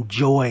don't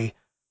enjoy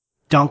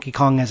Donkey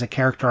Kong as a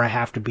character I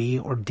have to be,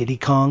 or Diddy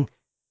Kong.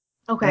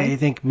 Okay. I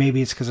think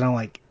maybe it's because I don't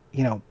like,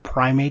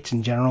 primates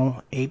in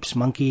general, apes,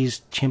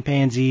 monkeys,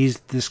 chimpanzees,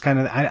 this kind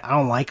of, I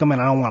don't like them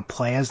and I don't want to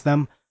play as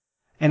them.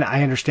 And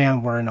I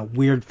understand we're in a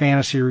weird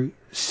fantasy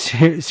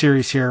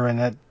series here and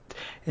that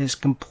is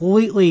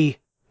completely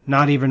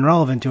not even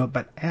relevant to it,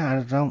 but yeah,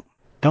 I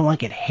don't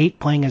like it. Hate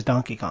playing as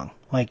Donkey Kong.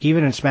 Like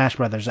even in Smash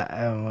Brothers,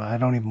 I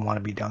don't even want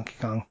to be Donkey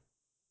Kong.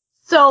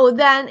 So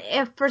then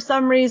if for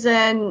some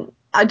reason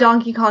a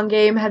Donkey Kong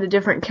game had a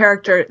different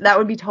character, that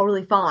would be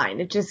totally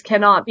fine. It just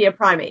cannot be a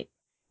primate.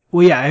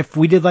 Well, yeah, if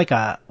we did like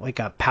a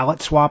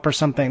palette swap or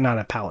something, not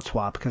a palette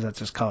swap because that's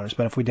just colors,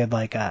 but if we did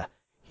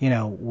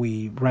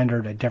we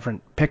rendered a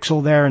different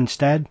pixel there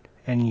instead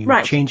and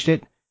you changed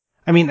it.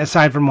 I mean,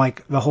 aside from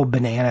the whole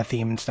banana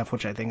theme and stuff,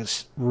 which I think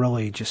is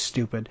really just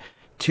stupid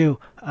too.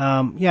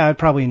 Yeah, I'd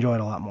probably enjoy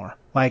it a lot more.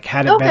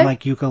 Had it been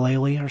like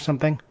ukulele or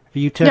something, if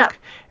you took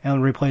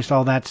and replaced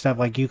all that stuff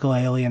like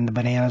ukulele and the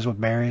bananas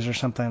with berries or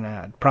something,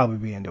 I'd probably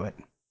be into it.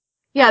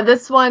 Yeah,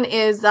 this one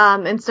is,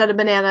 instead of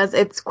bananas,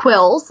 it's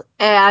quills,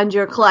 and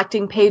you're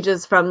collecting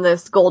pages from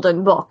this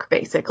golden book,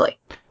 basically.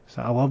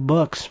 So I love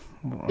books.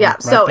 Yeah,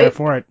 right so there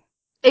for it.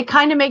 It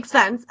kind of makes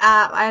sense,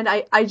 and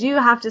I do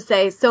have to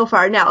say, so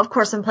far, now, of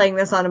course, I'm playing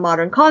this on a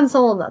modern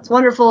console, and that's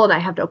wonderful, and I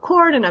have no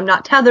cord, and I'm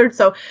not tethered,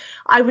 so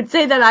I would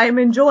say that I am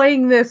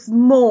enjoying this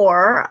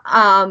more,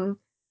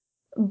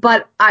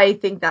 But I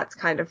think that's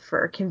kind of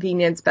for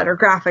convenience, better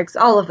graphics,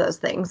 all of those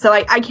things. So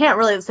I can't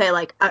really say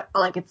like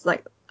it's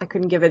like I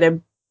couldn't give it a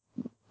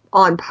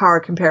on par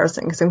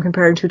comparison because I'm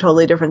comparing two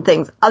totally different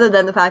things, other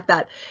than the fact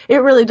that it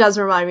really does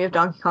remind me of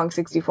Donkey Kong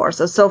 64.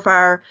 So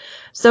far,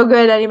 so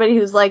good. Anybody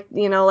who's like,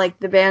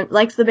 like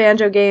likes the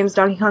Banjo games,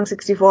 Donkey Kong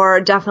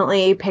 64,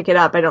 definitely pick it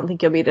up. I don't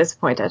think you'll be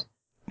disappointed.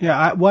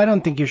 Yeah, I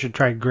don't think you should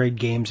try to grade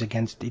games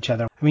against each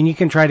other. I mean, you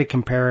can try to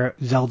compare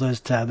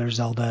Zeldas to other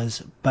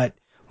Zeldas, but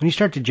when you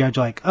start to judge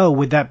like, oh,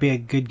 would that be a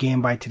good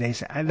game by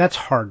today's, that's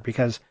hard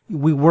because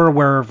we were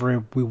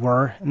wherever we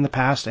were in the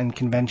past and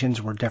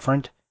conventions were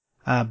different.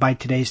 By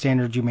today's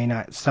standards, you may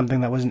not,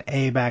 something that was an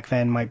A back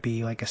then might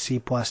be like a C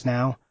plus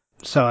now.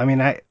 So, I mean,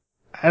 I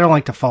don't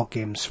like to fault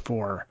games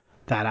for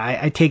that.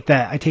 I take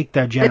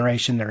the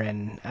generation they're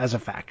in as a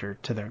factor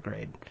to their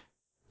grade.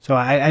 So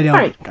I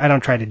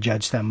don't try to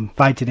judge them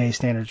by today's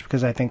standards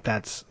because I think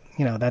that's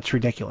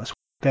ridiculous.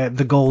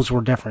 The goals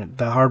were different.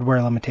 The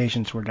hardware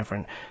limitations were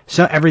different.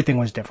 So everything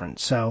was different.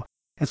 So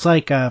it's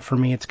like, for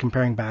me, it's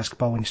comparing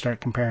basketball when you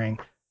start comparing,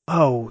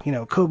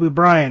 Kobe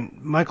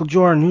Bryant, Michael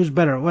Jordan, who's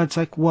better? Well, it's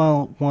like,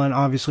 well, one,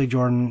 obviously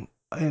Jordan,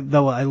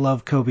 though I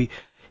love Kobe.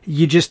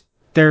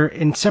 They're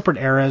in separate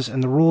eras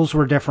and the rules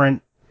were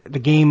different. The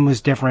game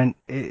was different.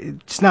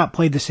 It's not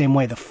played the same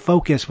way. The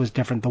focus was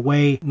different. The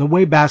way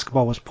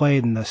basketball was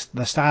played and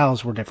the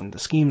styles were different. The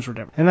schemes were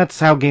different. And that's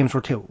how games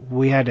were too.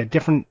 We had a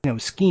different,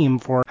 scheme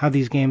for how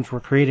these games were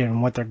created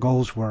and what their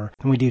goals were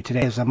than we do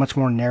today. It's a much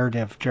more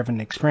narrative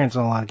driven experience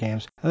in a lot of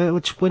games,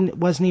 which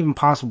wasn't even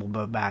possible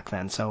back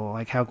then. So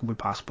like, how could we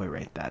possibly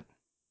rate that?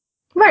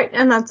 Right,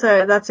 and that's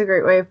a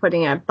great way of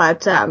putting it.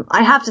 But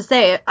I have to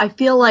say, I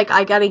feel like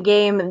I got a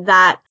game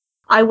that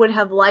I would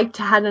have liked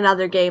to had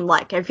another game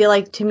like. I feel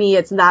like to me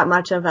it's that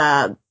much of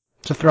a...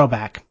 It's a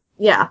throwback.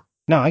 Yeah.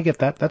 No, I get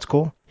that. That's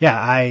cool. Yeah,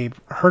 I've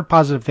heard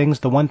positive things.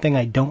 The one thing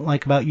I don't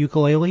like about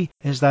Yooka-Laylee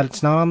is that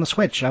it's not on the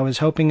Switch. I was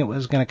hoping it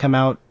was going to come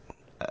out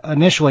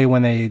initially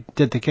when they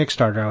did the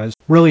Kickstarter. I was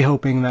really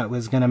hoping that it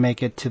was going to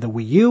make it to the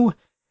Wii U,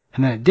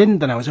 and then it didn't.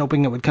 Then I was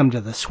hoping it would come to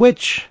the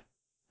Switch.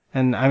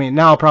 And I mean,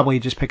 now I'll probably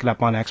just pick it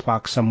up on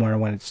Xbox somewhere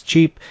when it's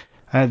cheap.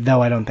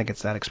 Though I don't think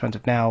it's that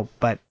expensive now,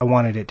 but I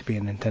wanted it to be a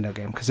Nintendo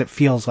game because it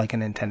feels like a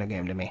Nintendo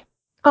game to me.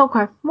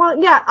 Okay.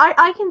 Well, yeah,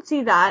 I can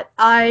see that.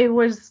 I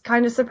was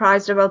kind of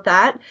surprised about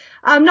that.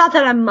 Not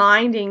that I'm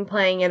minding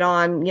playing it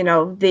on,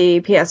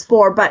 the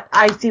PS4, but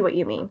I see what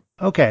you mean.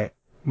 Okay.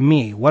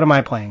 Me, what am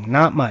I playing?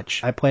 Not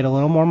much. I played a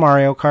little more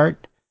Mario Kart.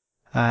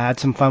 Had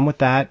some fun with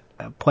that.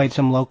 Played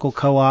some local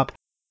co-op.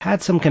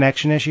 Had some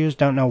connection issues.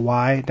 Don't know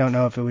why. Don't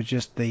know if it was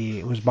just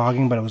it was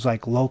bogging, but it was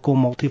like local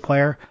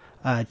multiplayer.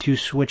 2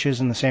 switches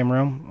in the same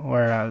room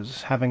where I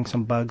was having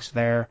some bugs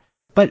there.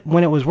 But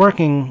when it was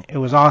working, it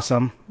was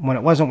awesome. When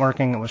it wasn't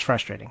working, it was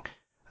frustrating.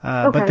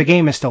 Okay. But the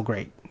game is still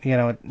great.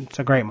 It's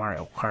a great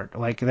Mario Kart.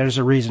 Like, there's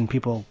a reason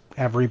people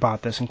have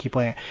rebought this and keep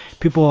playing it.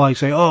 People like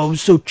say, oh, it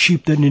was so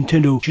cheap that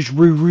Nintendo just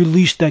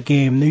re-released that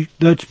game.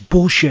 That's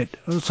bullshit.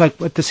 It's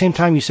like, at the same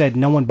time you said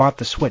no one bought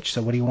the Switch,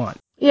 so what do you want?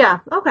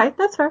 Yeah, okay,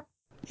 that's fair.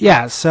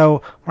 Yeah,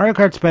 so Mario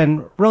Kart's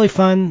been really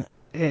fun.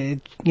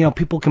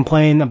 People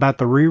complain about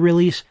the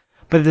re-release.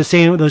 But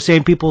those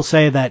same people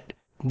say that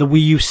the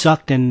Wii U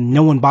sucked and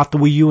no one bought the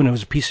Wii U and it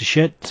was a piece of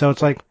shit. So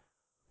it's like,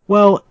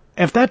 well,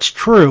 if that's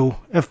true,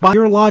 if by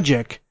your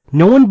logic,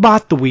 no one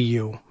bought the Wii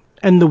U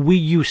and the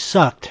Wii U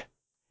sucked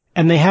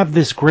and they have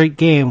this great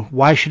game,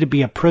 why should it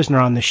be a prisoner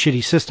on the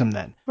shitty system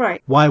then?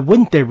 Right. Why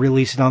wouldn't they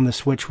release it on the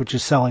Switch, which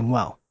is selling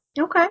well?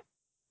 Okay.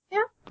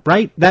 Yeah.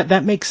 Right?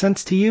 That makes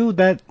sense to you?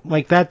 That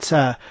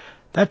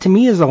to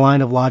me is a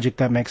line of logic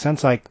that makes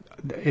sense. Like,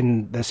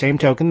 in the same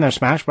token, their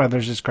Smash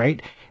Brothers is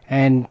great.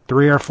 And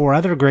 3 or 4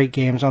 other great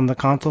games on the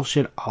console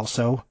should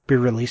also be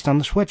released on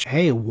the Switch.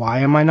 Hey, why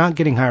am I not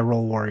getting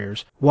Hyrule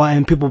Warriors? Why?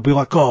 And people be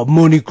like, oh,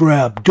 money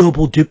grab,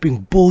 double dipping,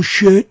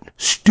 bullshit,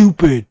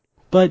 stupid.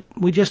 But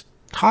we just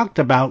talked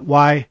about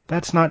why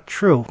that's not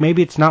true.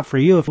 Maybe it's not for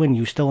you if when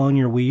you still own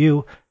your Wii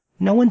U.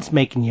 No one's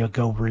making you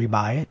go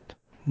rebuy it.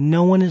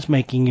 No one is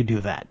making you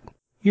do that.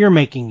 You're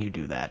making you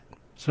do that.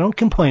 So don't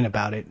complain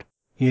about it.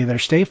 You either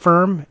stay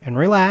firm and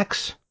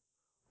relax,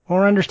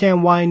 or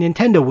understand why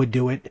Nintendo would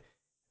do it.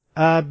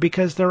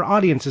 Because their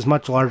audience is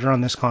much larger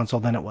on this console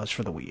than it was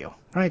for the Wii U.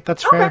 Right?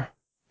 That's fair?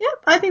 Yeah,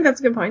 I think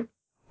that's a good point.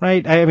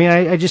 Right? I mean,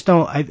 I just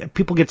don't...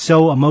 people get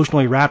so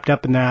emotionally wrapped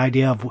up in their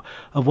idea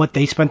of what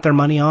they spent their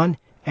money on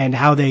and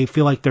how they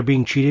feel like they're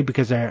being cheated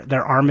because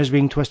their arm is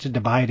being twisted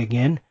to buy it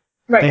again.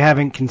 Right. They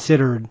haven't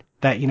considered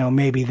that,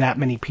 maybe that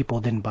many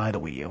people didn't buy the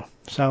Wii U.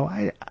 So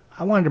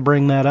I wanted to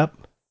bring that up.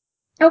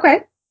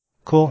 Okay.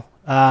 Cool.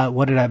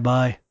 What did I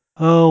buy?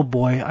 Oh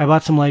boy, I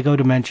bought some Lego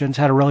Dimensions.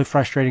 Had a really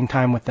frustrating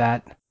time with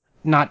that.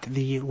 Not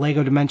the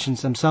Lego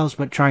Dimensions themselves,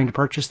 but trying to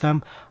purchase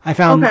them. I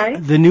found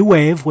the new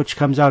wave, which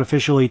comes out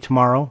officially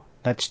tomorrow.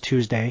 That's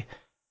Tuesday,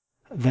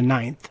 the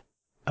 9th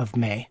of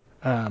May.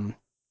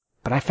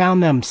 But I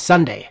found them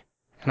Sunday,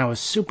 and I was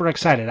super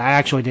excited. I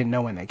actually didn't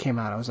know when they came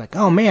out. I was like,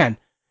 oh man,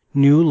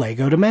 new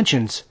Lego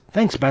Dimensions.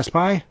 Thanks, Best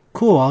Buy.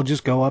 Cool, I'll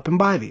just go up and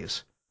buy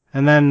these.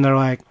 And then they're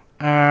like,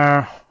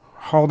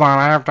 hold on,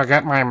 I have to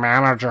get my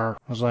manager.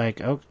 I was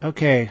like,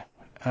 okay,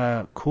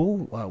 cool.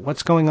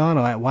 What's going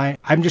on? Why?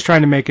 I'm just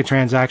trying to make a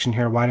transaction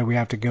here. Why do we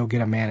have to go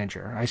get a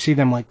manager? I see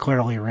them like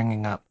clearly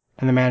ringing up.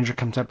 And the manager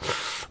comes up.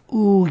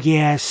 Ooh,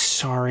 yes,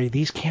 sorry,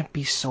 these can't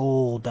be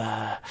sold.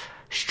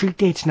 Street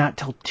date's not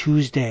till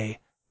Tuesday.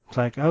 It's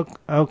like,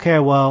 okay,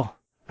 well,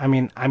 I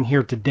mean, I'm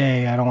here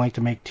today. I don't like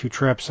to make 2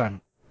 trips.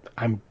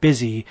 I'm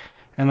busy.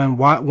 And then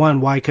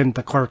why couldn't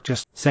the clerk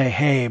just say,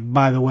 hey,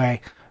 by the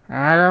way,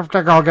 I have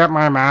to go get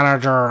my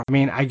manager. I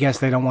mean, I guess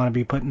they don't want to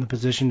be put in the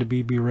position to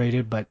be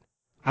berated, but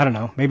I don't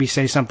know. Maybe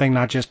say something,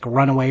 not just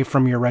run away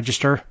from your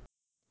register.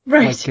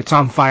 Right. Like it's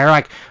on fire.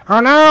 Like, oh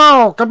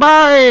no,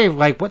 goodbye.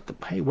 Like, what the?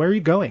 Hey, where are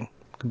you going?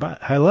 Goodbye.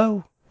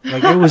 Hello.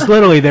 Like it was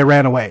literally they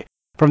ran away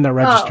from the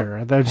register.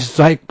 Oh. They're just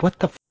like, what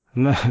the?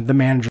 And the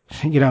manager,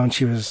 and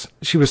she was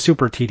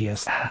super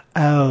tedious.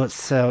 Oh,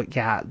 so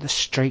yeah, the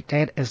street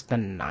date is the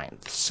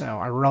 9th, so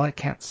I really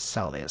can't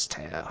sell these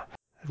to you.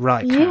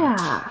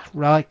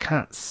 Really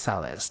can't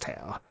sell these to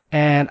you.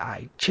 And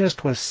I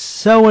just was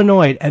so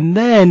annoyed. And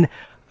then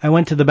I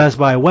went to the Best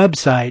Buy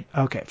website.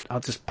 Okay, I'll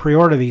just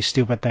pre-order these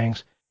stupid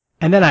things.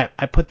 And then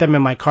I put them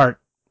in my cart,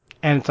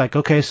 and it's like,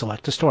 okay,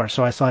 select a store.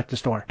 So I select a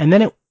store. And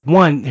then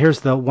here's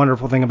the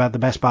wonderful thing about the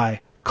Best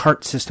Buy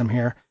cart system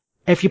here.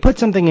 If you put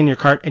something in your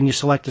cart and you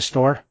select a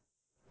store,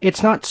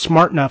 it's not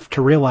smart enough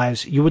to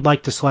realize you would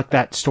like to select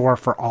that store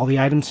for all the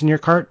items in your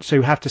cart, so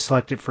you have to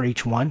select it for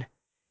each one.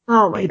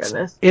 Oh my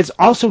goodness. It's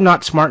also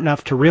not smart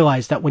enough to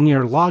realize that when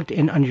you're logged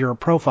in under your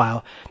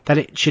profile, that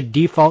it should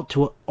default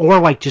to, or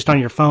like just on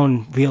your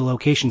phone via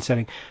location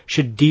setting,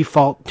 should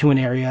default to an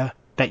area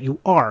that you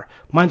are.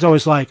 Mine's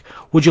always like,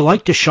 would you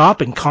like to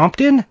shop in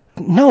Compton?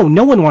 No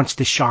one wants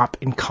to shop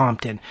in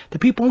Compton. The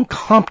people in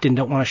Compton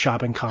don't want to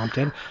shop in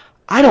Compton.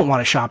 I don't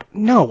want to shop.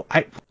 No,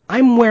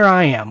 I'm where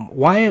I am.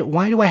 Why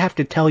do I have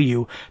to tell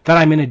you that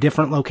I'm in a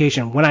different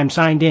location when I'm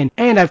signed in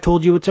and I've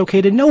told you it's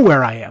okay to know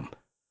where I am?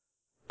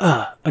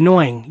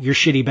 Annoying, your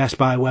shitty Best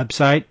Buy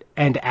website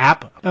and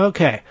app.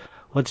 Okay,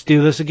 let's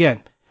do this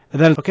again. And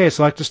then, okay,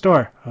 select a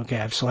store. Okay,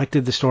 I've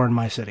selected the store in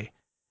my city.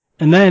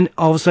 And then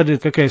all of a sudden,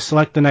 it's, okay,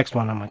 select the next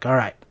one. I'm like, all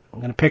right, I'm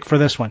going to pick for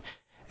this one.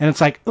 And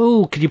it's like,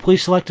 oh, could you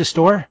please select a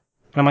store? And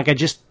I'm like, I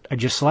just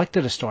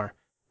selected a store.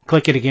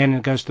 Click it again and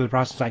it goes through the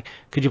process like,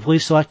 could you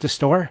please select a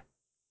store?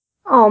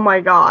 Oh my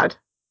god.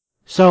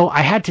 So I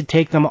had to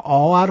take them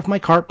all out of my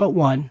cart but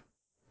one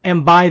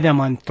and buy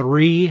them on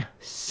 3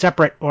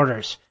 separate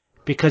orders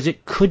because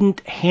it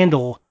couldn't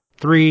handle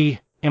 3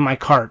 in my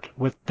cart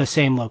with the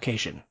same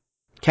location.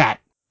 Cat.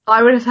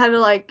 I would have had to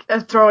like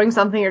throwing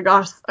something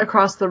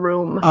across the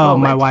room. Oh,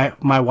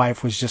 my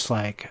wife was just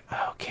like,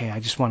 okay, I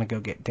just want to go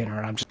get dinner.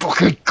 And I'm just,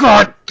 okay,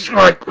 God,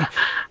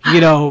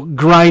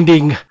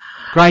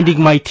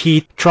 grinding my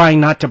teeth, trying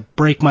not to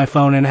break my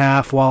phone in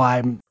half while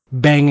I'm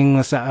banging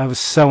this out. I was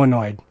so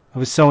annoyed.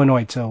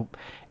 So,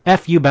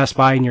 F you, Best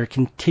Buy, and your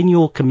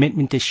continual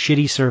commitment to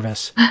shitty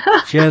service.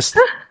 Just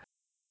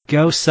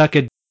go suck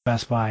it,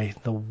 Best Buy.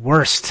 The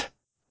worst.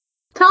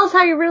 Tell us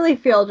how you really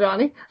feel,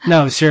 Johnny.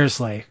 No,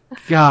 seriously.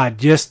 God,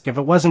 just, if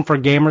it wasn't for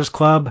Gamers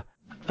Club,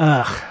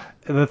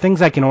 the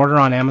things I can order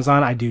on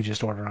Amazon, I do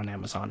just order on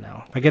Amazon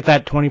now. If I get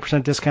that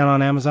 20% discount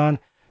on Amazon,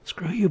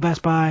 screw you,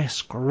 Best Buy.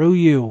 Screw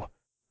you.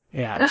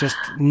 Yeah, it's just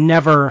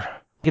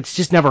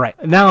never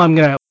right. Now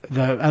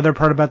the other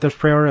part about this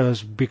pre-order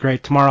is be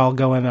great. Tomorrow I'll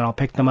go in and I'll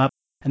pick them up,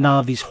 and they'll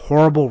have these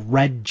horrible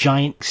red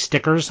giant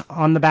stickers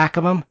on the back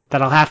of them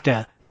that I'll have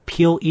to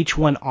peel each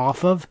one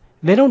off of.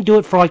 They don't do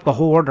it for like the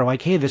whole order,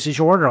 like, hey, this is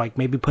your order, like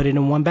maybe put it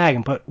in one bag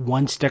and put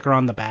one sticker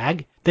on the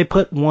bag. They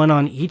put one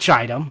on each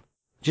item.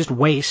 Just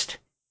waste,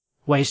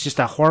 just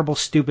a horrible,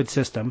 stupid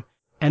system.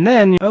 And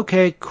then,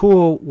 okay,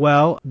 cool,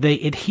 well,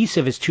 the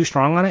adhesive is too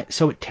strong on it,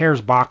 so it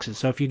tears boxes.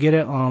 So if you get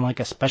it on like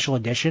a special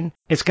edition,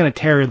 it's going to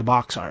tear the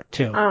box art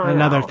too. Oh,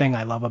 Another thing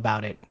I love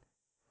about it.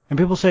 And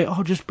people say,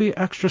 oh, just be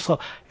extra slow.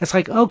 It's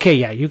like, okay,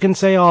 yeah, you can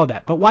say all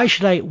that, but why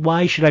should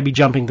I be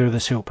jumping through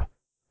this hoop?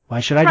 Why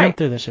should I jump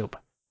through this hoop?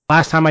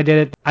 Last time I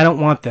did it, I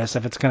don't want this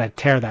if it's going to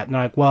tear that. And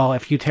they're like, well,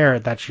 if you tear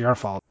it, that's your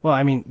fault. Well,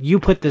 I mean,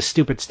 you put this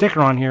stupid sticker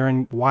on here,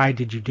 and why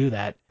did you do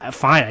that?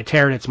 Fine, I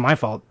tear it, it's my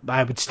fault.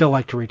 I would still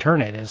like to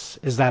return it.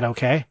 Is that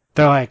okay?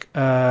 They're like,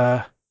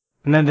 and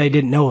then they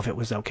didn't know if it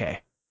was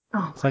okay.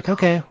 Oh. It's like,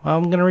 okay, well,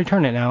 I'm going to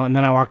return it now. And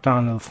then I walked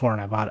onto the floor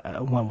and I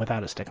bought one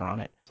without a sticker on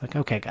it. It's like,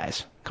 okay,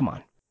 guys, come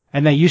on.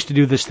 And they used to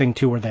do this thing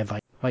too where they'd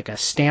like a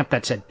stamp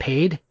that said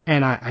paid,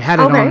 and I had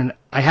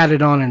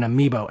it on an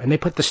Amiibo, and they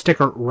put the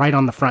sticker right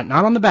on the front,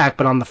 not on the back,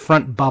 but on the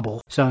front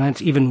bubble. So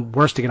that's even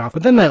worse to get off.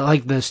 But then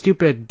the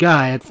stupid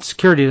guy at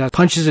security that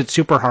punches it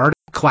super hard,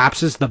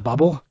 collapses the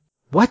bubble.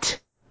 What?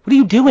 What are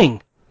you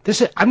doing?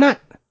 Why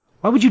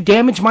would you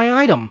damage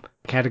my item?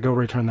 I had to go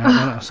return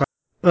that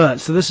one.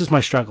 So this is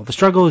my struggle. The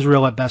struggle is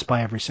real at Best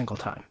Buy every single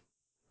time.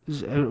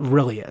 It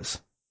really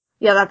is.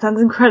 Yeah, that sounds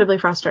incredibly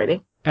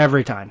frustrating.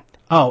 Every time.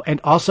 Oh,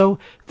 and also,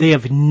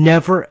 they've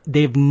never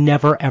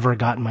ever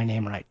gotten my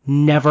name right.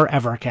 Never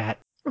ever, Kat.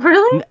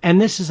 Really?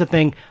 And this is the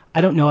thing,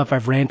 I don't know if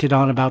I've ranted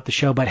on about the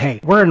show, but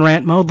hey, we're in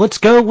rant mode. Let's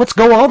go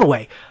all the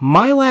way.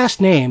 My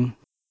last name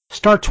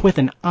starts with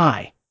an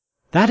I.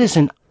 That is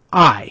an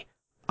I.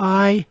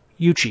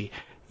 Yuchi.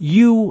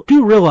 You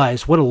do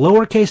realize what a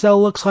lowercase L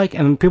looks like,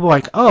 and people are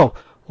like, oh,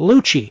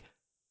 Lucci.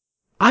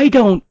 I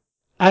don't,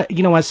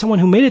 as someone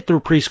who made it through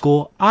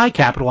preschool, I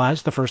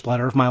capitalized the first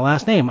letter of my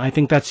last name. I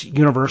think that's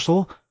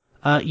universal,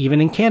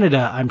 even in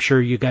Canada. I'm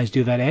sure you guys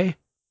do that, eh?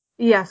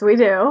 Yes, we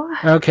do.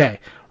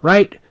 Okay,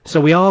 right? So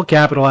we all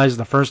capitalize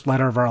the first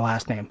letter of our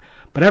last name.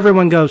 But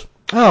everyone goes,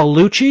 oh,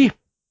 Lucci?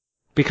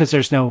 Because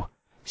there's no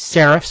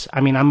serifs.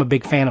 I mean, I'm a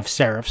big fan of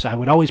serifs. I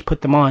would always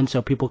put them on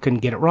so people couldn't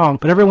get it wrong.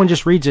 But everyone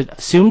just reads it,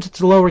 assumes it's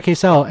a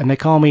lowercase L, and they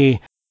call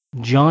me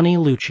Johnny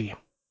Lucci.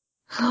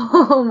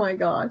 Oh my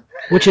god.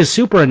 Which is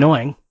super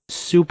annoying.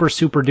 Super,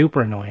 super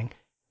duper annoying.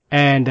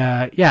 And,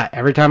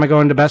 every time I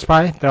go into Best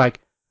Buy, they're like,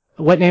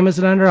 what name is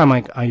it under? I'm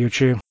like,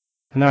 Ayuchu.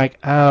 And they're like,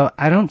 oh,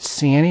 I don't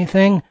see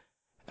anything.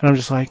 And I'm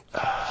just like,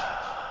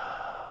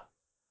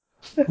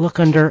 look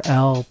under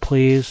L,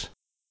 please.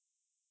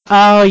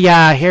 Oh,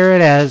 yeah, here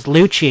it is,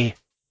 Lucci.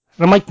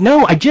 And I'm like,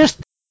 no, I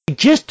just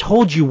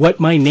told you what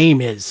my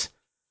name is.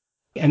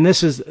 And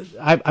this is,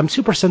 I'm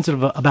super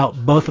sensitive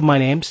about both of my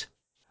names.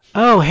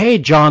 Oh, hey,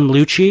 John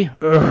Lucci.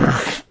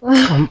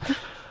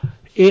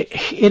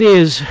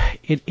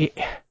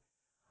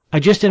 I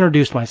just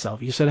introduced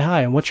myself. You said,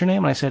 hi, and what's your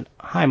name? And I said,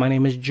 hi, my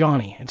name is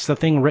Johnny. It's the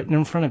thing written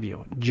in front of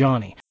you,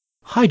 Johnny.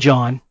 Hi,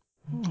 John.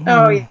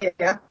 Oh, yeah.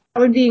 That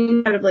would be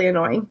incredibly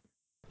annoying.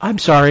 I'm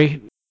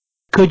sorry.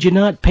 Could you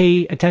not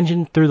pay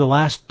attention through the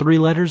last 3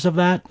 letters of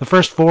that? The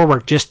first 4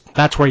 were just,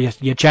 that's where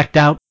you checked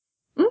out.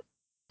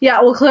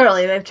 Yeah, well,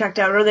 clearly they've checked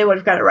out, or they would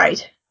have got it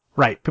right.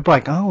 Right. People are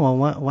like, oh,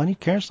 well, why do you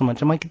care so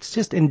much? I'm like, it's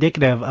just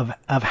indicative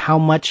of how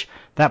much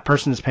that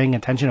person is paying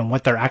attention and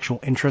what their actual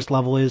interest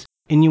level is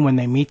in you when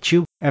they meet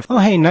you. If, oh,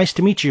 hey, nice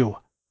to meet you,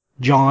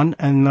 John.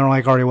 And they're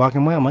like already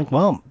walking away. I'm like,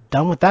 well,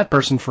 done with that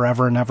person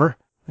forever and ever.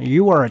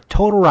 You are a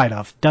total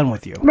write-off. Done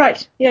with you.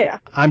 Right. Yeah.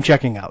 I'm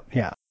checking out.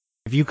 Yeah.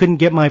 If you couldn't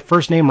get my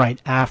first name right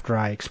after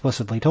I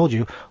explicitly told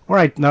you,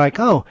 or they're like,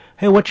 oh,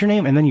 hey, what's your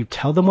name? And then you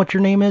tell them what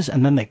your name is,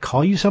 and then they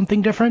call you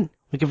something different.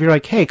 Like if you're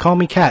like, hey, call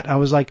me Kat. I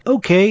was like,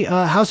 okay,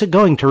 how's it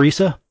going,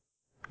 Teresa?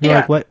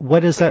 You're like,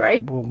 what is that?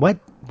 Right. What?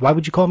 Why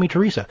would you call me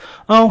Teresa?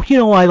 Oh,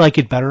 I like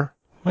it better.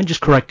 I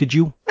just corrected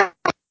you.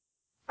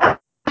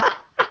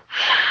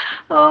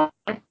 Oh.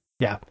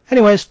 Yeah.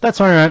 Anyways,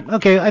 that's all right.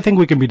 Okay, I think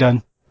we can be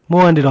done.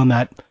 We'll end it on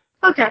that.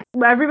 Okay.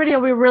 Everybody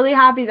will be really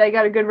happy they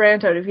got a good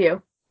rant out of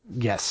you.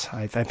 Yes,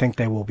 I think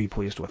they will be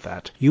pleased with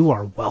that. You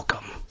are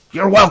welcome.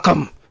 You're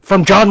welcome.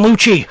 From John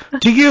Lucci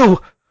to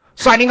you.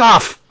 Signing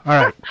off. All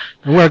right.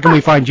 Where can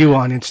we find you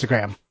on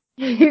Instagram?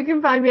 You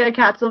can find me at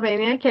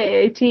Catsylvania,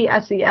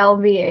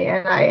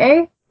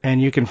 Katselvania.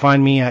 And you can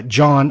find me at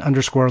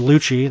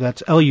John_Lucci,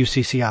 that's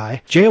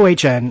Lucci,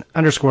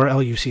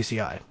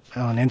 JOHN_LUCCI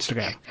on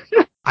Instagram.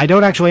 I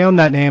don't actually own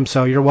that name,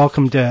 so you're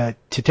welcome to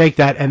take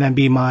that and then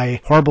be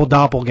my horrible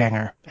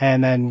doppelganger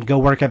and then go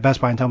work at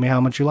Best Buy and tell me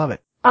how much you love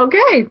it.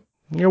 Okay.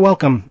 You're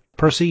welcome.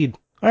 Proceed.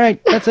 All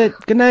right, that's it.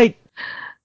 Good night.